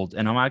mold,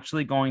 and I'm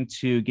actually going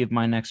to give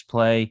my next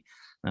play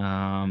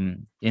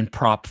in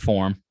prop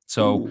form.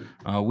 So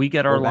we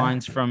get our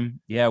lines from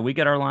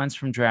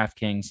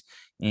DraftKings,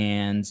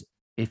 and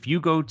if you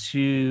go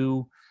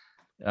to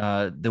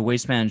the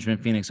Waste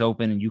Management Phoenix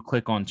Open and you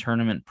click on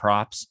tournament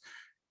props,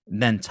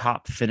 then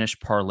top finish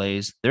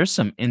parlays, there's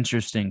some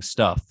interesting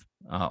stuff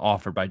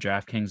offered by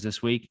DraftKings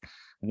this week.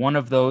 One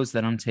of those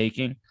that I'm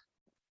taking,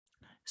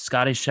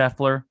 Scotty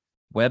Scheffler,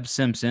 Webb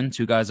Simpson,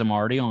 two guys I'm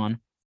already on,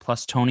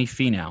 plus Tony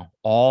Finau,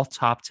 all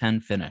top 10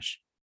 finish,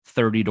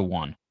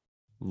 30-1.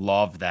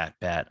 Love that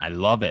bet. I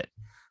love it.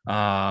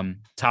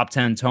 Top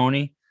 10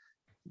 Tony,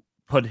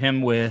 put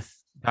him with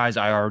guys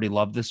I already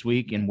love this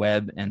week in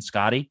Webb and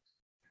Scotty.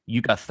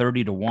 You got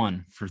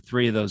 30-1 for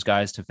three of those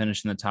guys to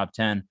finish in the top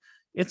 10.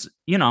 It's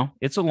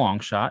a long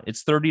shot.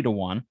 It's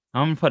 30-1.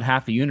 I'm going to put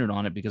half a unit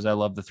on it because I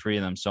love the three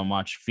of them so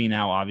much.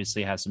 Finau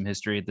obviously has some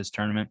history at this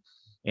tournament,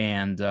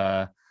 and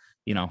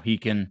he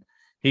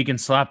can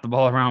slap the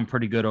ball around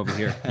pretty good over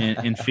here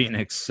in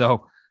Phoenix.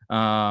 So,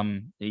 I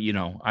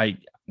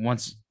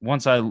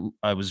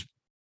was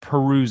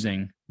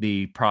perusing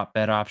the prop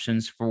bet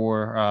options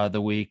for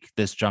the week.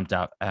 This jumped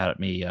out at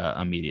me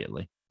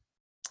immediately.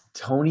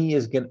 Tony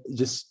is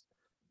just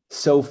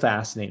so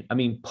fascinating. I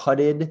mean,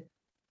 putted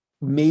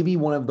maybe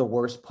one of the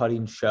worst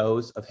putting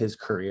shows of his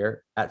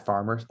career at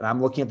Farmers. And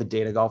I'm looking at the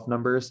Data Golf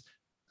numbers.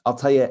 I'll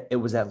tell you, it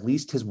was at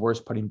least his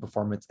worst putting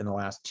performance in the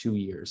last 2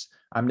 years.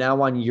 I'm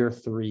now on year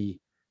 3,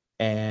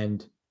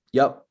 and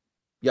yep,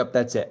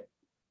 that's it.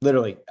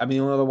 Literally. I mean,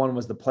 the only other one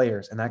was the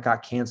Players, and that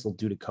got canceled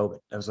due to COVID.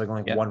 That was like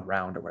only one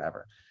round or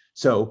whatever.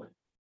 So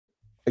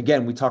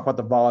again, we talk about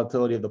the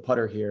volatility of the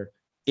putter here.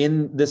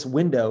 In this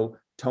window,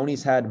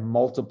 Tony's had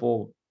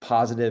multiple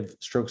positive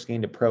strokes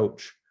gained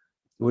approach.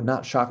 It would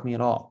not shock me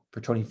at all for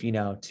Tony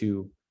Finau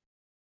to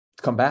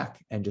come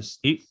back and just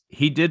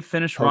he did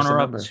finish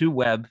runner-up to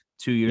Webb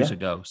 2 years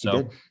ago.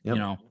 So,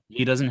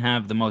 he doesn't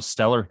have the most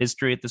stellar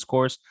history at this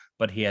course,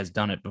 but he has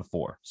done it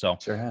before. So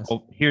sure has.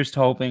 Here's to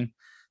hoping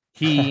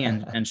he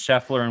and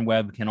Scheffler and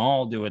Webb can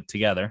all do it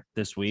together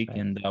this week,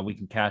 and we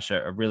can cash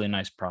a really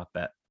nice prop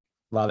bet.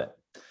 Love it.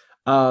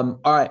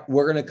 All right,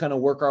 we're going to kind of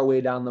work our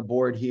way down the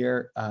board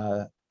here.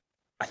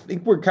 I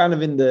think we're kind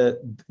of in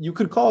you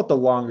could call it the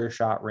longer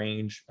shot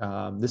range.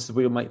 This is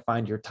where you might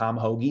find your Tom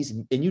Hoagies,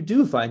 and you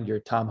do find your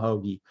Tom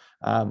Hoagie.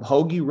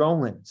 Hoagie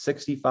Rowland,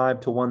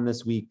 65-1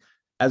 this week.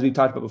 As we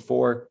talked about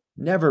before,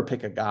 never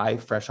pick a guy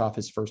fresh off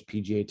his first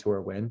PGA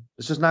Tour win.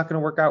 It's just not going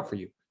to work out for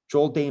you.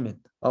 Joel Damon,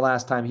 the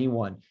last time he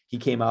won, he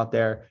came out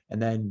there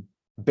and then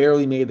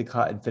barely made the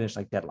cut and finished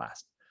like dead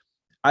last.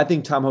 I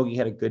think Tom Hoagie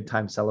had a good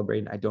time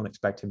celebrating. I don't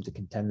expect him to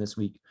contend this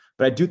week,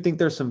 but I do think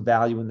there's some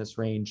value in this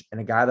range. And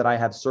a guy that I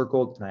have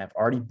circled and I have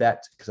already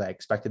bet because I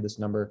expected this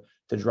number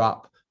to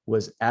drop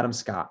was Adam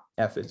Scott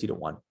at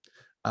 50-1.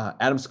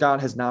 Adam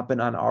Scott has not been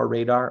on our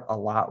radar a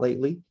lot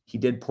lately. He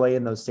did play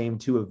in those same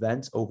 2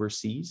 events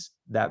overseas,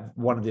 that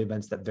one of the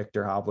events that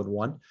Victor Hovland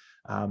won.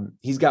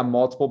 He's got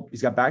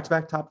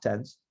back-to-back top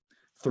 10s.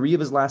 3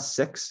 of his last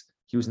 6,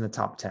 he was in the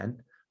top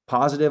 10,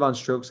 positive on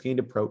strokes gained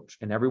approach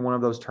in every one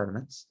of those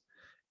tournaments.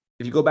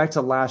 If you go back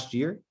to last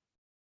year,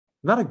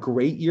 not a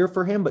great year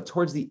for him, but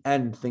towards the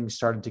end, things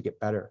started to get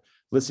better.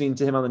 listening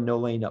to him on the No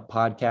Lane Up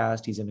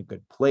podcast, he's in a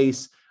good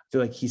place. I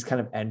feel like he's kind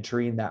of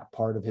entering that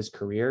part of his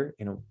career.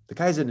 The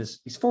guy's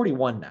he's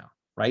 41 now,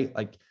 right?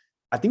 Like,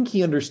 I think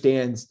he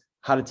understands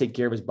how to take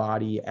care of his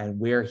body and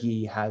where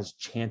he has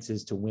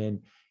chances to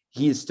win.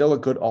 He is still a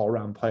good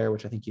all-around player,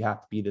 which I think you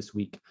have to be this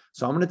week.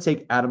 So I'm going to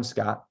take Adam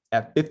Scott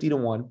at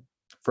 50-1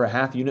 for a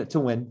half unit to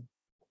win.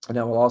 And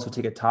I will also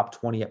take a top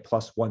 20 at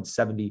plus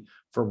 170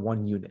 for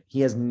 1 unit.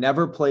 He has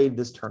never played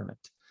this tournament.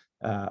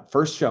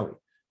 First showing,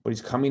 but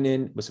he's coming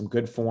in with some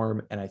good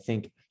form. And I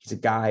think he's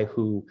a guy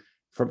who,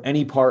 from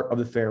any part of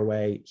the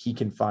fairway, he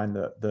can find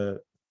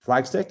the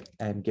flagstick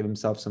and give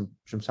himself some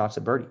shots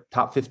at birdie.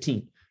 Top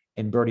 15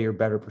 in birdie or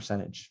better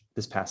percentage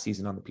this past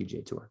season on the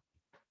PGA Tour.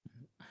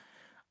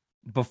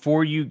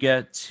 Before you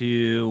get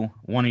to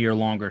one of your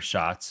longer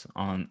shots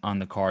on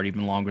the card,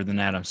 even longer than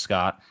Adam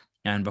Scott,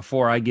 and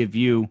before I give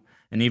you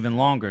an even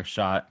longer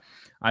shot,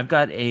 I've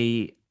got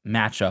a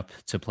matchup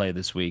to play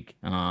this week.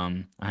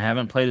 I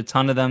haven't played a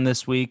ton of them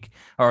this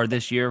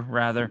year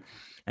rather,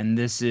 and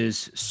this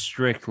is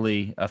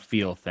strictly a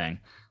feel thing.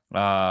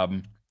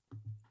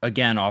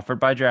 Again,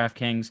 offered by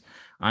DraftKings.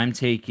 I'm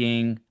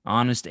taking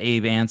Honest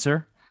Abe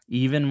Answer,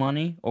 even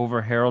money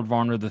over Harold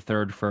Varner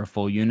III for a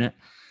full unit.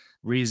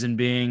 Reason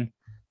being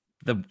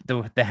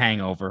the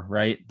hangover,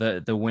 right?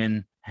 The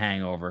win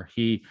hangover.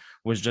 He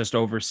was just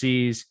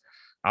overseas,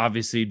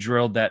 obviously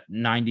drilled that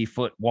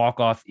 90-foot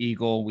walk-off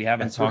eagle. We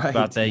haven't talked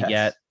about that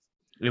yet.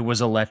 It was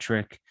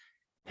electric.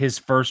 His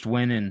first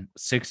win in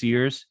 6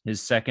 years,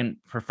 his second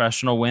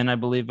professional win, I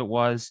believe it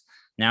was.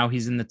 Now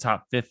he's in the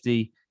top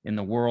 50 in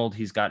the world.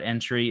 He's got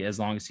entry as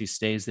long as he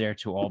stays there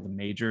to all the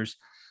majors.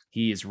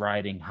 He is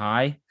riding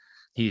high.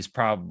 He's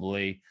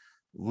probably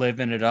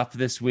living it up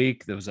this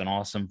week. There was an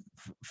awesome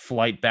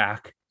flight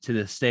back to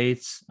the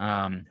States.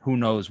 Who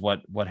knows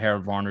what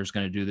Harold Varner is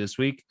going to do this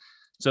week.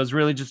 So it's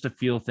really just a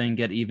feel thing.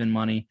 Get even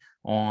money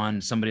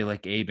on somebody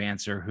like Abe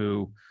Answer,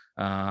 who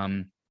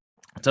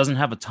doesn't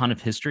have a ton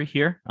of history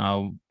here.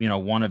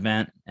 One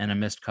event and a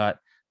missed cut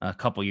a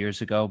couple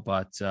years ago,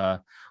 but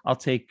I'll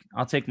take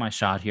my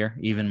shot here.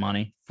 Even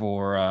money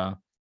for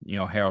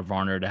Harold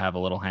Varner to have a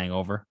little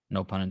hangover.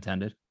 No pun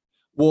intended.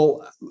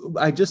 Well,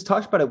 I just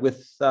talked about it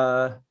with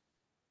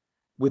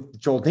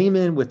Joel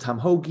Damon, with Tom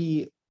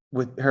Hoge,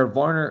 with Harold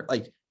Varner.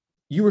 Like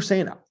you were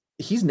saying,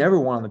 he's never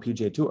won on the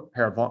PGA Tour,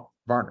 Harold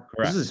Varner.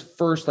 Correct. This is his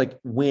first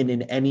win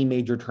in any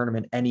major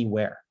tournament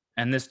anywhere.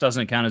 And this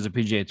doesn't count as a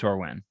PGA Tour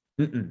win.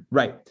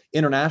 Right.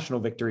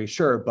 International victory,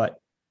 sure. But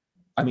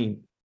I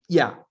mean,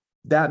 yeah,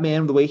 that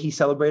man, the way he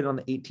celebrated on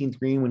the 18th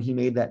green when he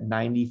made that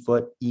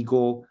 90-foot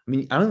eagle. I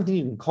mean, I don't think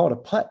you can call it a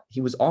putt. He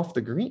was off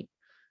the green.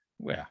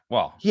 Yeah,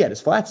 well, he had his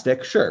flat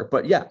stick, sure.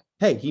 But yeah,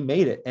 hey, he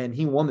made it and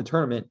he won the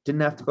tournament. Didn't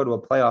have to go to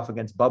a playoff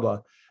against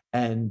Bubba.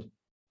 And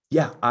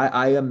yeah,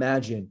 I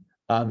imagine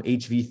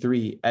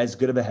HV3, as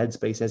good of a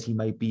headspace as he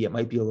might be, it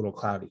might be a little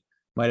cloudy.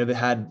 Might have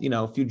had,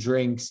 a few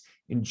drinks,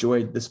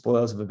 enjoyed the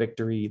spoils of a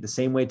victory the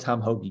same way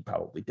Tom Hoge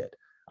probably did.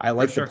 I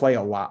like to play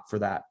a lot for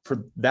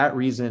that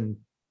reason.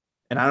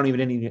 And I don't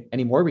even need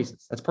any more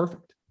reasons. That's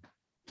perfect.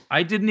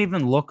 I didn't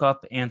even look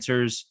up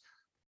Answer's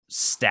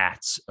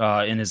stats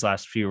in his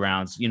last few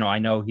rounds. I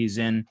know he's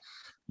in,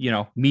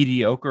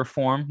 mediocre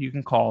form, you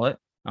can call it,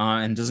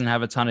 and doesn't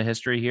have a ton of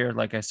history here,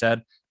 like I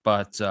said.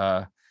 But,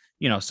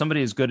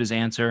 somebody as good as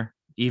Answer,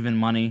 even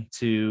money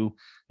to,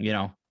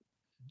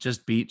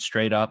 just beat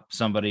straight up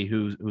somebody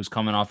who's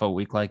coming off a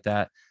week like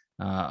that.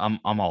 I'm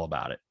all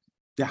about it.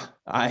 Yeah,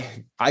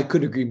 I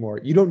could agree more.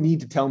 You don't need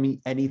to tell me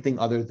anything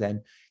other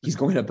than he's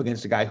going up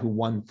against a guy who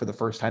won for the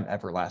first time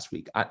ever last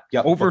week.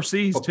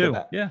 Overseas too.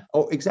 Yeah.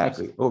 Oh,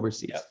 exactly.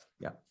 Overseas. Yep.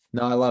 Yeah.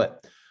 No, I love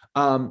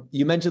it.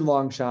 You mentioned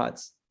long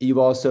shots. You've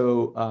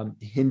also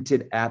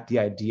hinted at the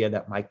idea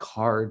that my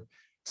card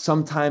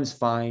sometimes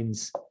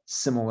finds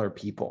similar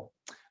people,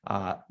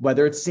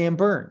 whether it's Sam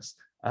Burns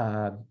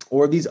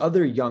or these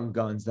other young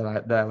guns that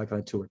I like on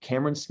the tour.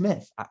 Cameron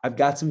Smith. I've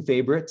got some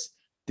favorites.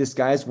 This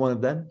guy is one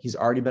of them. He's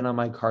already been on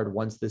my card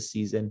once this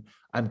season.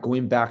 I'm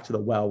going back to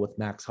the well with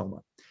Max Homa.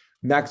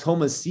 Max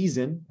Homa's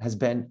season has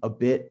been a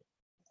bit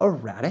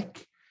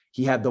erratic.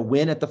 He had the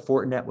win at the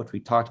Fortinet, which we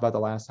talked about the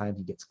last time.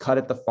 He gets cut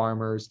at the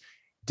Farmers.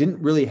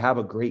 Didn't really have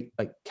a great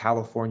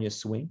California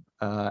swing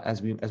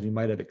as we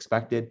might have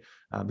expected.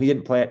 He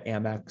didn't play at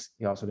Amex.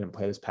 He also didn't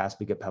play this past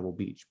week at Pebble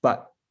Beach.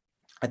 But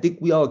I think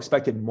we all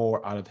expected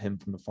more out of him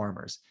from the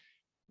Farmers.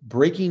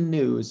 Breaking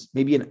news,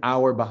 maybe an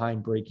hour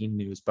behind breaking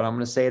news, but I'm going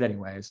to say it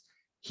anyways.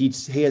 He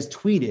has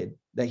tweeted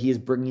that he is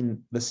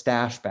bringing the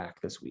stash back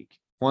this week.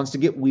 Wants to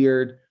get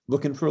weird,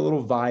 looking for a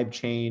little vibe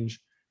change.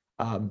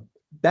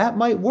 That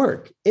might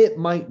work. It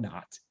might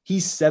not.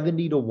 He's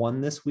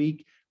 70-1 this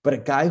week, but a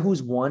guy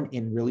who's won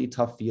in really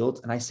tough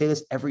fields, and I say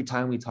this every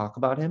time we talk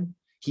about him,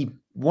 he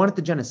won at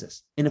the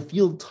Genesis in a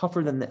field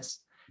tougher than this.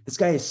 This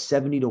guy is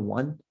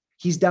 70-1.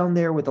 He's down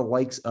there with the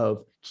likes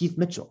of Keith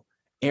Mitchell,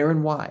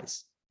 Aaron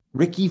Wise.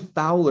 Ricky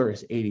Fowler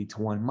is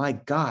 80-1. My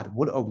God,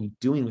 what are we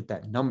doing with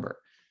that number?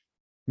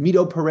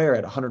 Mito Pereira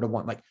at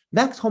 100-1.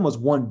 Max Homa's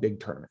won big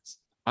tournaments.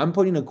 I'm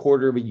putting a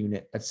quarter of a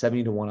unit at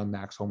 70-1 on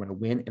Max Homa to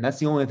win, and that's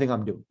the only thing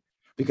I'm doing.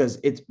 because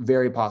it's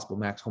very possible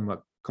Max Homa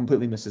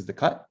completely misses the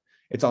cut.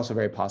 It's also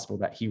very possible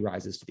that he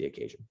rises to the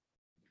occasion.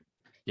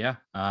 Yeah.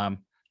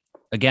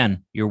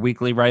 Again, your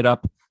weekly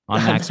write-up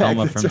on Max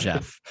Homa from right.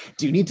 Jeff.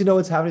 Do you need to know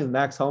what's happening with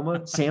Max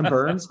Homa, Sam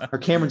Burns, or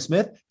Cameron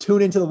Smith?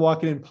 Tune into the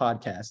Walking In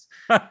podcast.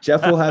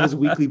 Jeff will have his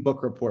weekly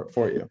book report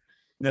for you.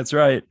 That's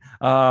right.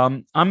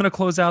 I'm going to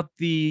close out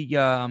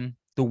the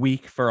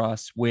week for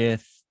us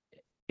with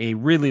a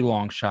really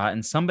long shot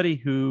and somebody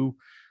who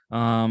a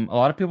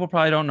lot of people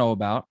probably don't know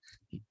about.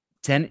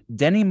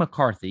 Denny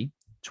McCarthy,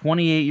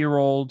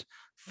 28-year-old,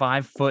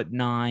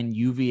 5'9"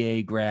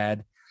 UVA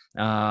grad,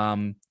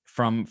 from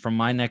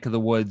my neck of the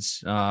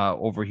woods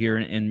over here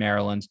in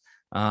Maryland.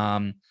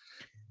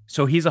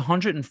 So he's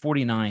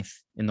 149th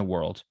in the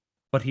world,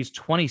 but he's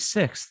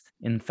 26th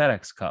in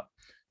FedEx Cup.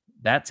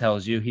 That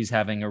tells you he's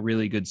having a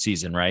really good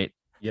season, right?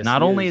 Yes,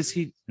 not only is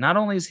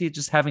he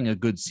just having a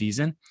good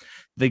season,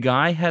 the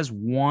guy has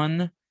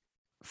one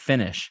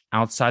finish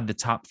outside the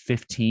top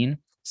 15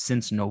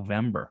 since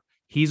November.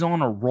 He's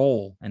on a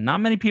roll, and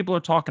not many people are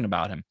talking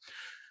about him.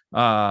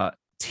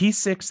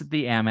 T6 at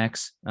the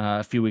Amex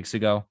a few weeks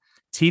ago,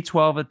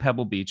 T12 at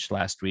Pebble Beach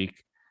last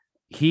week.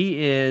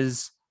 He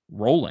is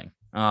rolling.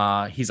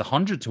 He's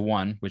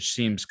 100-1, which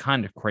seems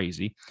kind of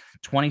crazy.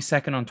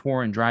 22nd on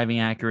tour in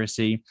driving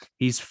accuracy.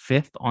 He's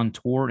 5th on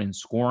tour in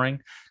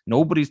scoring.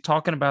 Nobody's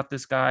talking about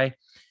this guy.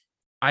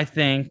 I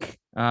think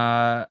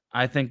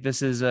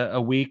this is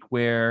a week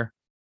where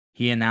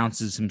he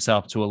announces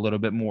himself to a little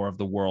bit more of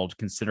the world,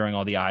 considering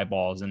all the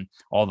eyeballs and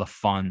all the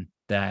fun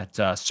that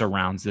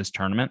surrounds this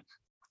tournament.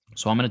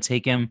 So I'm going to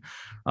take him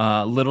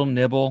little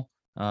nibble,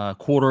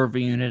 quarter of a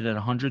unit at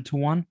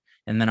 100-1.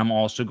 And then I'm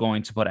also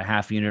going to put a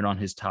half unit on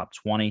his top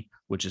 20,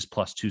 which is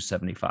plus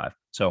 275.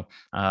 So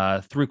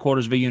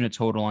 3/4 of a unit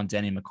total on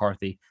Denny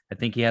McCarthy. I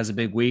think he has a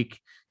big week.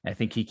 I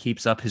think he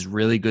keeps up his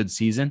really good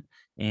season,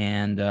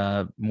 and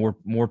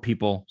more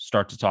people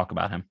start to talk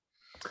about him.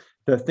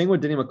 The thing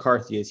with Denny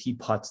McCarthy is he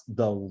putts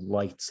the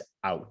lights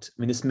out. I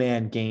mean, this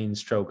man gains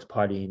strokes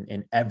putting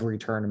in every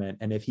tournament.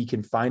 And if he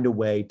can find a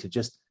way to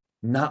just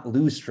not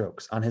lose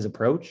strokes on his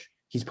approach,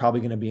 he's probably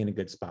going to be in a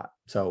good spot.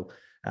 So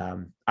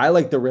I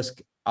like the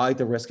risk. I like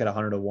the risk at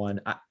 100-1.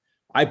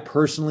 I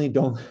personally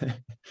don't,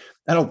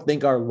 I don't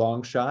think our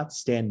long shots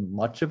stand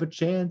much of a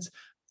chance.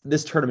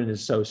 This tournament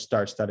is so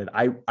star-studded.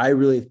 I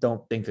really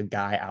don't think a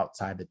guy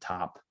outside the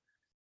top.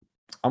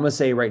 I'm going to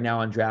say right now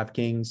on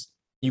DraftKings,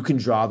 you can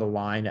draw the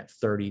line at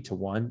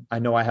 30-1. I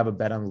know I have a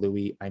bet on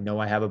Louis. I know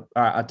I have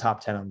a top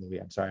 10 on Louis.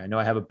 I'm sorry. I know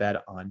I have a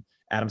bet on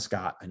Adam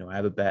Scott. I know I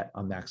have a bet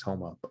on Max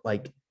Homa. But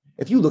like,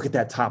 if you look at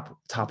that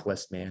top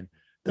list, man,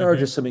 there are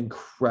just some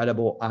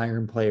incredible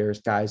iron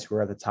players, guys who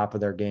are at the top of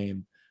their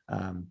game.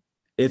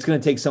 It's going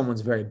to take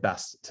someone's very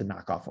best to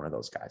knock off one of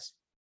those guys.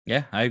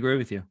 Yeah, I agree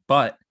with you.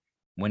 But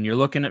when you're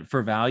looking at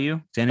for value,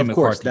 Denny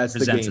McCarthy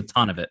presents a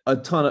ton of it.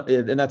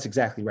 And that's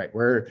exactly right.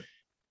 Where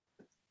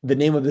the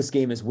name of this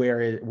game is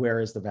where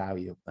is the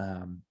value?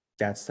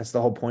 That's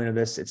the whole point of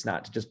this. It's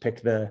not to just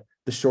pick the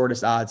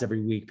shortest odds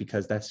every week,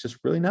 because that's just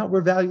really not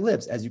where value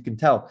lives, as you can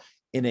tell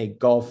in a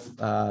golf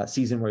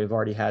season where we've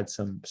already had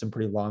some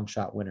pretty long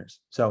shot winners.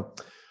 So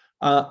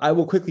I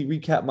will quickly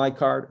recap my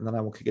card, and then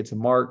I will kick it to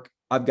Mark.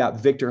 I've got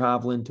Viktor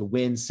Hovland to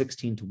win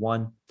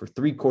 16-1 for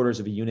 3/4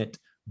 of a unit,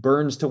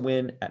 Burns to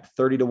win at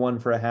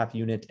 30-1 for a half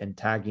unit, and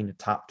tagging a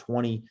top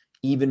 20,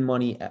 even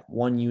money at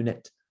 1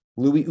 unit.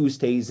 Louis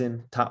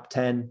Oosthuizen, top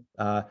 10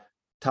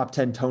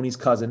 Tony's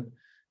cousin,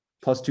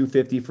 plus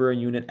 250 for a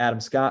unit. Adam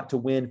Scott to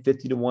win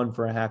 50-1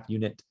 for a half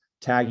unit,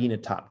 tagging a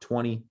top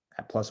 20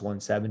 at plus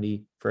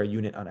 170 for a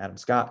unit on Adam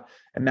Scott.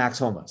 And Max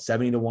Homa,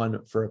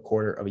 70-1 for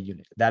 1/4 of a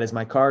unit. That is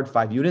my card,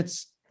 5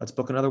 units. Let's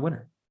book another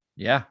winner.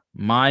 Yeah.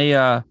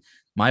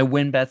 My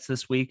win bets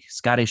this week: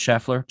 Scotty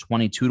Scheffler,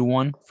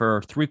 22-1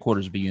 for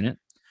 3/4 of a unit.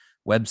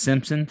 Webb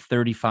Simpson,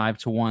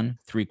 35-1,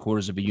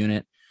 3/4 of a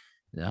unit.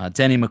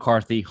 Denny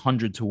McCarthy,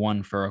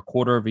 100-1 for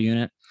 1/4 of a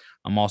unit.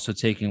 I'm also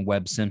taking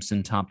Webb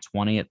Simpson top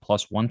 20 at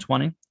plus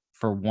 120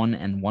 for 1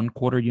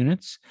 1/4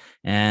 units,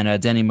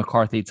 and Denny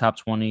McCarthy top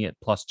 20 at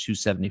plus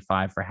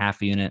 275 for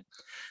half a unit.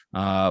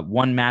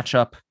 One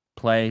matchup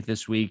play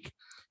this week: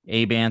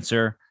 Abe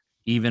Answer,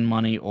 even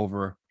money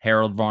over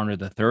Harold Varner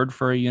III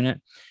for a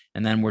unit.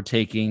 And then we're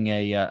taking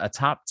a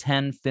top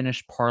 10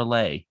 finish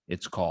parlay,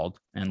 it's called,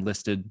 and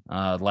listed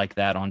like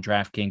that on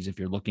DraftKings if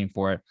you're looking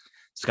for it.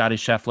 Scotty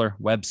Scheffler,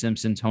 Webb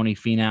Simpson, Tony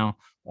Finau,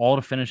 all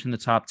to finish in the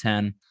top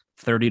 10,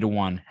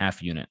 30-1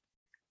 half unit.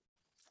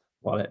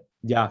 Love it.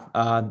 Yeah,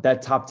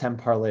 that top 10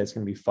 parlay is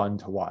going to be fun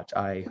to watch.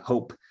 I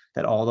hope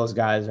that all those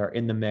guys are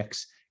in the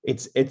mix.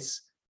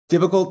 It's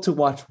difficult to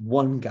watch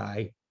one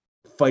guy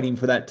fighting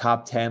for that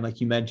top 10.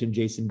 Like you mentioned,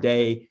 Jason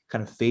Day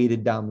kind of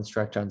faded down the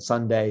stretch on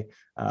Sunday.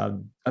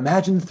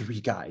 Imagine 3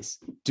 guys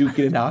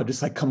duking it out.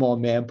 Just like, come on,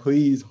 man,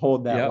 please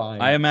hold that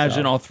line. I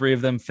imagine all 3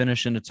 of them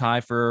finish in a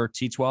tie for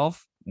T12.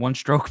 1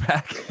 stroke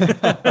back.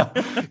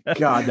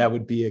 God, that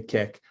would be a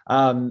kick.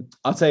 I'll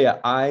tell you,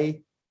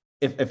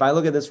 if I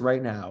look at this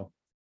right now,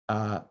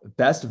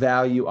 best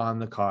value on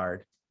the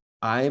card,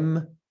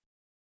 I'm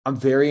I'm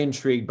very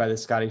intrigued by the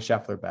Scotty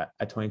Scheffler bet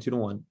at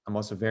 22-1. I'm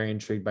also very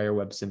intrigued by your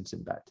Webb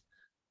Simpson bet.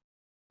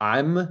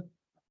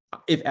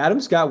 If Adam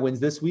Scott wins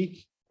this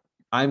week,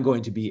 I'm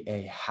going to be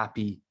a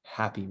happy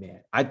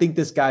man. I think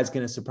this guy's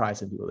going to surprise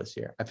some people this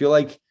year. I feel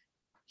like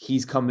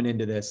he's coming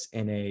into this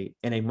in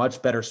a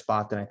much better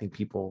spot than I think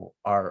people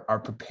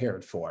are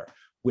prepared for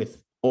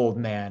with old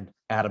man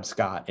Adam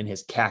Scott in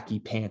his khaki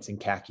pants and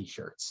khaki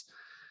shirts.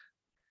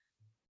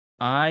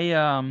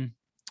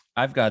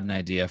 I've got an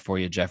idea for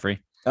you,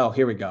 Jeffrey. Oh,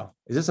 here we go.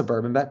 Is this a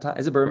bourbon bet time?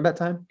 Is it bourbon bet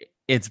time?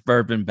 It's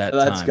bourbon bet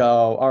Let's time.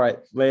 go. All right,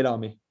 lay it on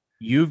me.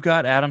 You've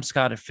got Adam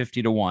Scott at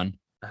 50-1.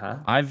 Uh-huh.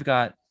 I've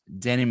got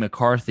Danny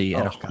McCarthy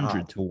at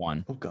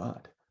 100-1. Oh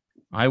God.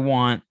 I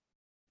want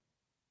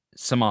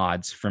some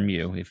odds from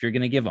you if you're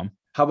going to give them.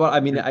 How about,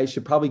 I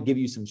should probably give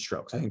you some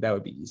strokes. I think that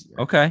would be easier.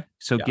 Okay.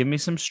 So give me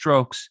some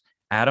strokes.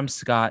 Adam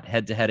Scott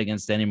head to head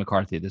against Danny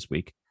McCarthy this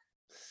week.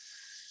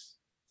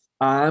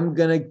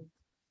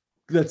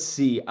 Let's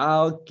see.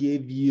 I'll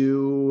give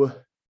you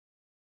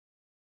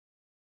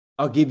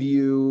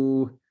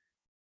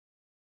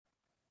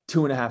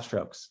 2.5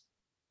 strokes.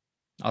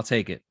 I'll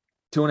take it.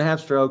 2.5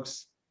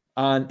 strokes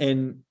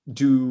and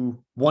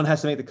one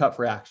has to make the cut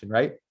for action,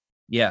 right?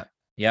 Yeah.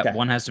 Okay.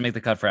 One has to make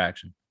the cut for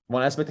action.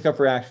 One has to make the cut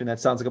for action. That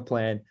sounds like a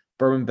plan.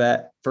 Bourbon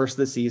bet, first of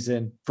the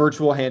season,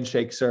 virtual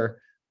handshake, sir.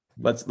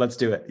 Let's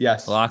do it.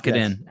 Yes. Lock it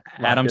in.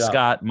 Adam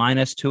Scott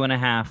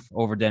 -2.5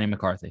 over Danny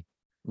McCarthy.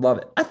 Love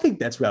it. I think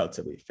that's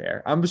relatively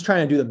fair. I'm just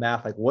trying to do the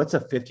math. Like, what's a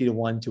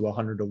 50-1 to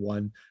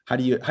 100-1? How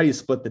do you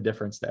split the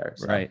difference there?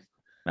 So, right.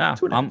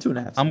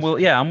 2.5.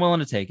 I'm willing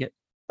to take it.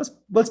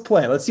 Let's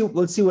play. Let's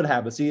see what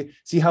happens.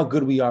 See how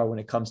good we are when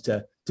it comes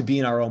to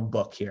being our own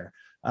book here.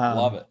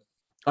 Love it.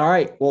 All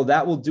right. Well,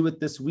 that will do it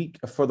this week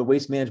for the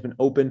Waste Management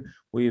Open.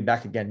 We'll be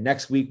back again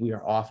next week. We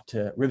are off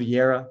to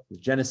Riviera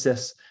with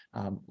Genesis,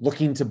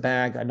 looking to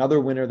bag another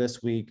winner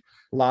this week.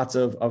 Lots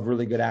of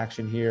really good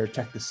action here.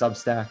 Check the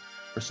Substack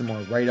for some more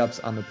write-ups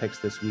on the picks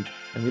this week.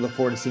 And we look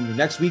forward to seeing you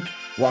next week.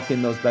 Walk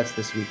in those bets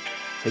this week.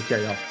 Take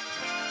care, y'all.